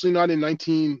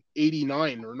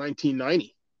 1989 or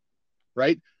 1990.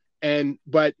 Right.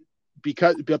 But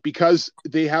because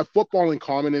they have football in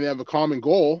common and they have a common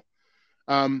goal,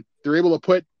 they're able to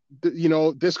put,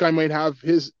 this guy might have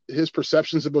his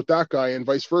perceptions about that guy and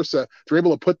vice versa. They're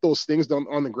able to put those things down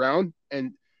on the ground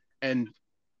and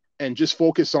just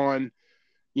focus on,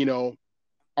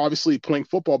 obviously playing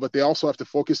football, but they also have to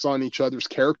focus on each other's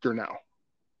character now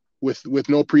with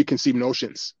no preconceived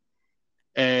notions.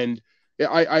 And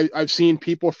I've seen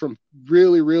people from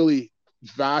really, really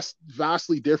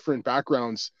vastly different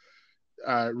backgrounds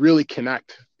really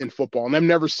connect in football. And I've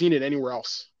never seen it anywhere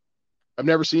else. I've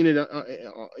never seen it,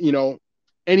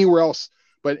 anywhere else,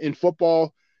 but in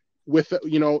football, with,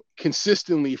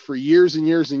 consistently for years and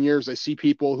years and years, I see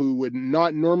people who would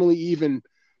not normally even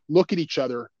look at each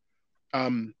other,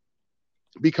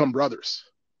 become brothers.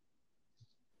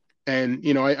 And,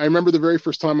 I remember the very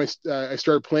first time I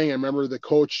started playing, I remember the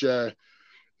coach,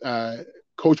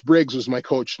 Coach Briggs was my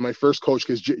coach, my first coach,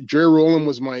 because Jerry Rowland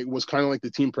was kind of like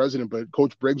the team president, but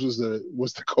Coach Briggs was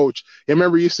the coach. I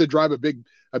remember he used to drive a big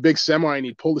semi, and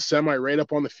he'd pull the semi right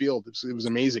up on the field. It was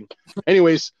amazing.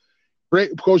 Anyways,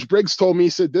 Coach Briggs told me,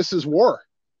 he said, "This is war."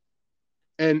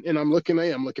 And I'm looking,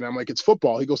 I'm like, "It's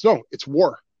football." He goes, "No, it's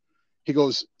war." He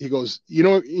goes,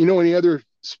 any other,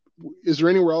 is there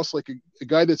anywhere else like a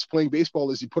guy that's playing baseball,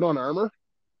 does he put on armor?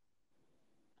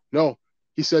 No.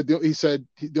 He said the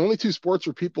only two sports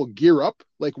where people gear up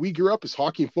like we gear up is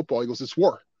hockey and football. He goes, "It's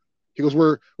war." He goes,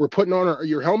 we're putting on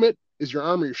your helmet is your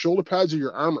armor, your shoulder pads are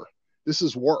your armor. This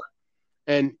is war.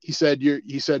 And he said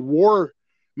war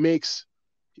makes,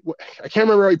 I can't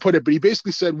remember how he put it, but he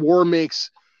basically said war makes,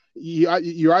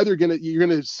 you're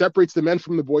gonna separate the men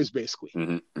from the boys, basically.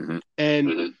 Mm-hmm.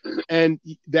 And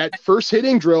that first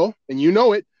hitting drill,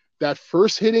 and that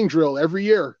first hitting drill every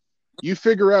year, you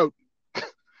figure out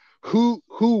who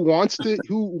wants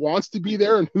to be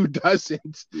there and who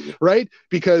doesn't, right?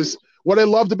 Because what I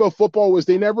loved about football was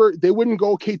they wouldn't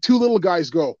go, okay, two little guys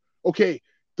go, okay,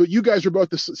 you guys are about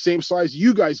the same size,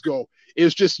 you guys go.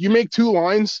 It's just, you make two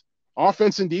lines,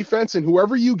 offense and defense, and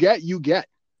whoever you get,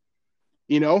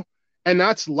 and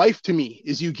that's life to me,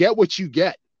 is you get what you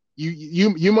get.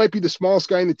 You might be the smallest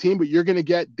guy in the team, but you're going to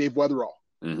get Dave Weatherall.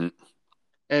 Mm-hmm.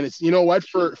 And it's, what,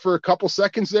 for a couple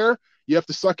seconds there, you have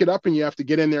to suck it up and you have to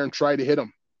get in there and try to hit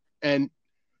them. And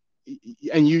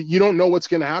you don't know what's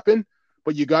going to happen,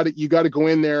 but you got to go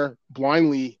in there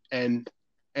blindly and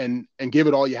give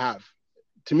it all you have.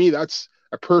 To me, that's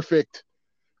a perfect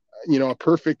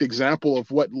example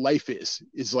of what life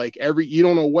is like. You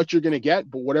don't know what you're going to get,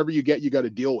 but whatever you get, you got to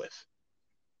deal with.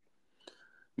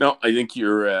 No, I think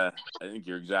you're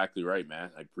exactly right,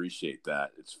 man. I appreciate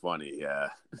that. It's funny,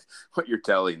 what you're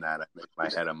telling that. In my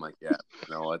head, I'm like, yeah,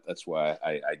 that's why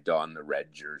I donned the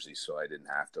red jersey, so I didn't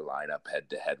have to line up head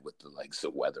to head with the likes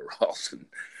of Weatherall, and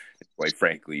quite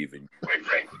frankly,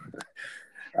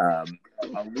 I'll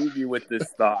leave you with this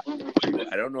thought.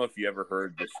 I don't know if you ever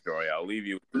heard this story. I'll leave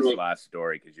you with this last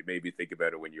story because you made me think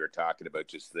about it when you were talking about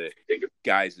just the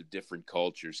guys of different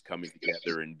cultures coming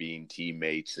together and being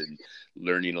teammates and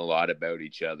learning a lot about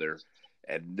each other.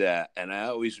 And I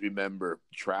always remember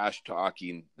trash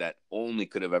talking that only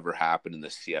could have ever happened in the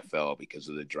CFL because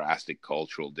of the drastic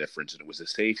cultural difference. And it was a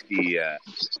safety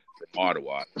from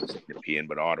Ottawa, European,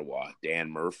 but Ottawa, Dan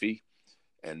Murphy.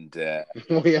 And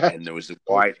and there was a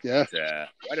wideout that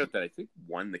I think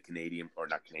won the Canadian, or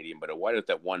not Canadian, but a wideout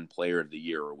that won Player of the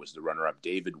Year, or was the runner-up,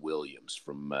 David Williams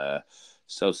from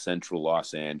South Central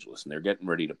Los Angeles. And they're getting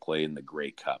ready to play in the Grey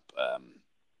Cup.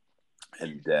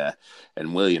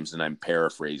 And Williams, and I'm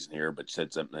paraphrasing here, but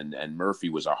said something, and Murphy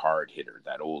was a hard hitter,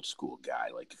 that old school guy,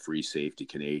 like a free safety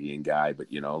Canadian guy, but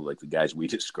like the guys we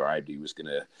described, he was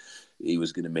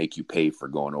gonna make you pay for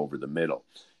going over the middle.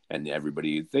 And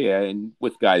and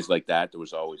with guys like that, there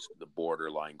was always the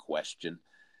borderline question.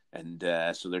 And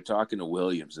so they're talking to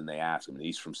Williams, and they ask him, and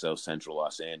he's from South Central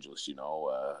Los Angeles.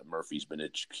 Murphy's been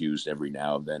accused every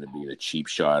now and then of being a cheap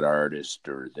shot artist,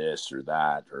 or this or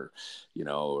that, or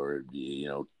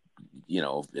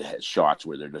shots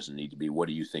where there doesn't need to be. What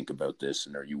do you think about this?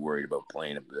 And are you worried about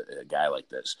playing a guy like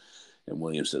this? And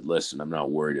Williams said, listen, I'm not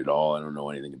worried at all. I don't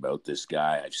know anything about this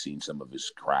guy. I've seen some of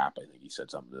his crap. I think he said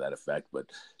something to that effect. But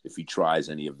if he tries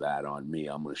any of that on me,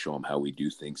 I'm going to show him how we do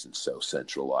things in South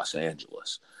Central Los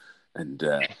Angeles. And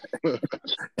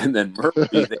and then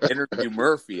Murphy, they interview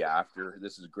Murphy after.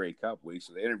 This is Grey Cup week,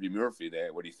 so they interview Murphy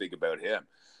there. What do you think about him?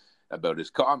 About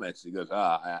his comments? He goes,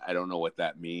 I don't know what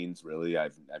that means, really.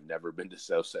 I've never been to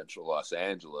South Central Los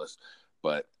Angeles.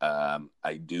 But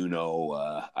I do know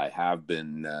I have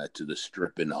been to the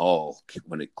Strip in Hull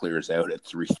when it clears out at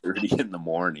 3:30 in the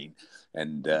morning,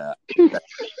 and I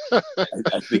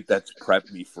think that's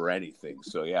prepped me for anything.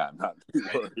 So yeah, I'm not too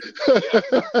worried.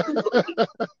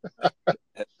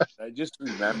 I just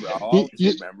remember, I'll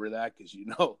always remember that, because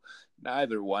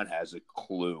neither one has a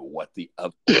clue what the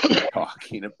other is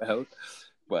talking about.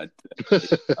 But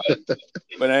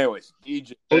anyways,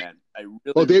 DJ, man,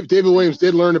 David Williams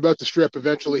did learn about the Strip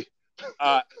eventually.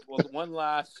 One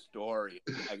last story.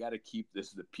 I got to keep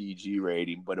this the PG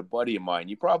rating, but a buddy of mine,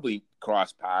 you probably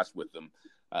crossed paths with him.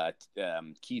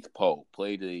 Keith Poe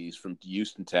he's from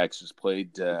Houston, Texas.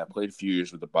 Played a few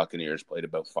years with the Buccaneers. Played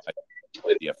about 5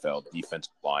 NFL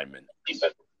defensive lineman.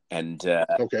 And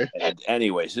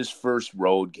anyways, his first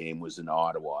road game was in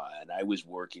Ottawa, and I was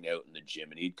working out in the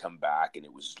gym, and he'd come back, and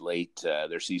it was late.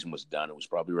 Their season was done. It was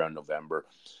probably around November.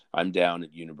 I'm down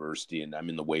at university, and I'm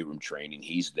in the weight room training.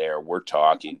 He's there. We're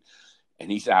talking, and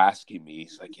he's asking me,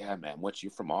 he's like, yeah, man,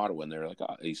 you're from Ottawa? And they're like,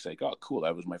 he's like, oh, cool.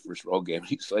 That was my first road game.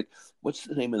 He's like, what's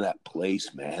the name of that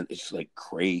place, man? It's like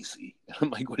crazy. And I'm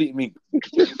like, what do you mean?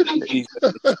 He's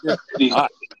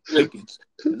like,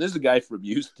 and this is a guy from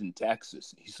Houston,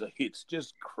 Texas. He's like, it's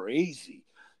just crazy.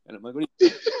 And I'm like, what do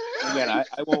you again,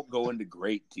 I won't go into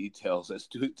great details as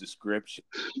to a description,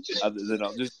 other than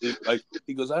I'll just like,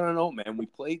 he goes, I don't know, man. We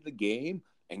played the game,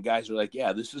 and guys are like,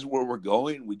 yeah, this is where we're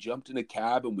going. We jumped in a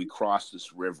cab and we crossed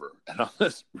this river and on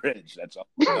this bridge. That's all.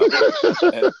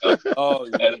 And, oh,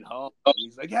 you mean home? And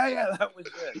he's like, yeah, that was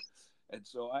it. And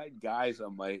so I had guys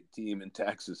on my team in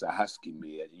Texas asking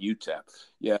me at UTEP,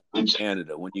 yeah, in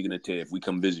Canada, when are you going to take, if we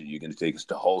come visit, you're going to take us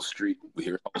to Hull Street? We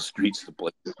hear Hull Street's the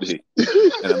place to be.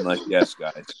 And I'm like, yes,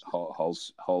 guys,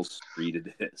 Hull Street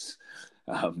it is.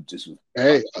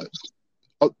 Hey,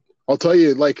 I'll tell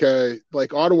you, like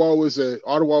Ottawa was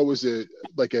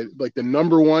like the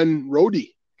number one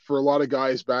roadie for a lot of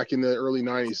guys back in the early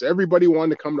 90s. Everybody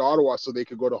wanted to come to Ottawa so they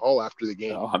could go to Hull after the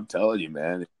game. Oh, I'm telling you,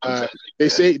 man. They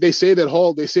say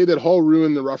that Hull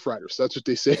ruined the Rough Riders. That's what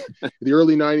they say. The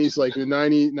early 90s, like the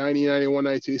 90, 91,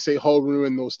 92, they say Hull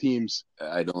ruined those teams.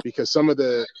 Because some of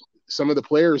the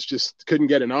players just couldn't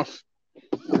get enough.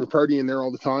 They were partying there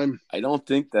all the time. I don't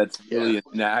think that's really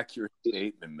an accurate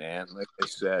statement, man. Like I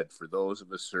said, for those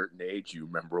of a certain age, you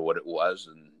remember what it was,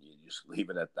 and you just leave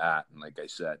it at that. And like I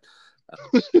said,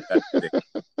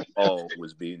 all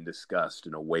was being discussed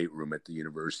in a weight room at the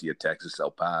University of Texas,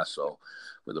 El Paso,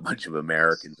 with a bunch of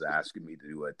Americans asking me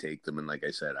to take them. And like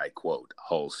I said, I quote,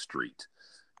 Hull Street,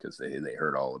 because they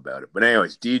heard all about it. But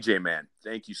anyways, DJ, man,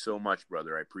 thank you so much,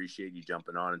 brother. I appreciate you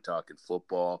jumping on and talking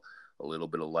football, a little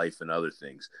bit of life and other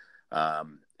things.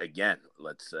 Again,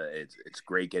 it's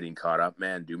great getting caught up,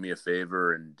 man. Do me a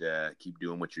favor and keep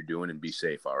doing what you're doing and be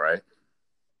safe. All right.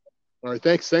 All right.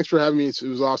 Thanks for having me. It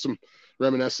was awesome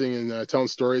reminiscing and telling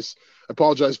stories. I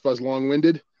apologize if I was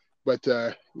long-winded, but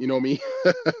you know me.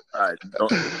 I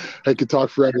could talk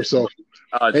forever. So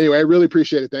anyway, I really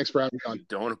appreciate it. Thanks for having me on.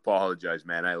 Don't apologize,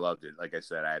 man. I loved it. Like I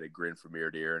said, I had a grin from ear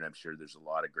to ear, and I'm sure there's a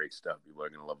lot of great stuff people are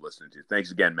going to love listening to.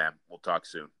 Thanks again, man. We'll talk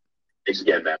soon.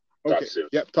 Okay. Talk soon.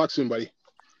 Yep. Talk soon, buddy.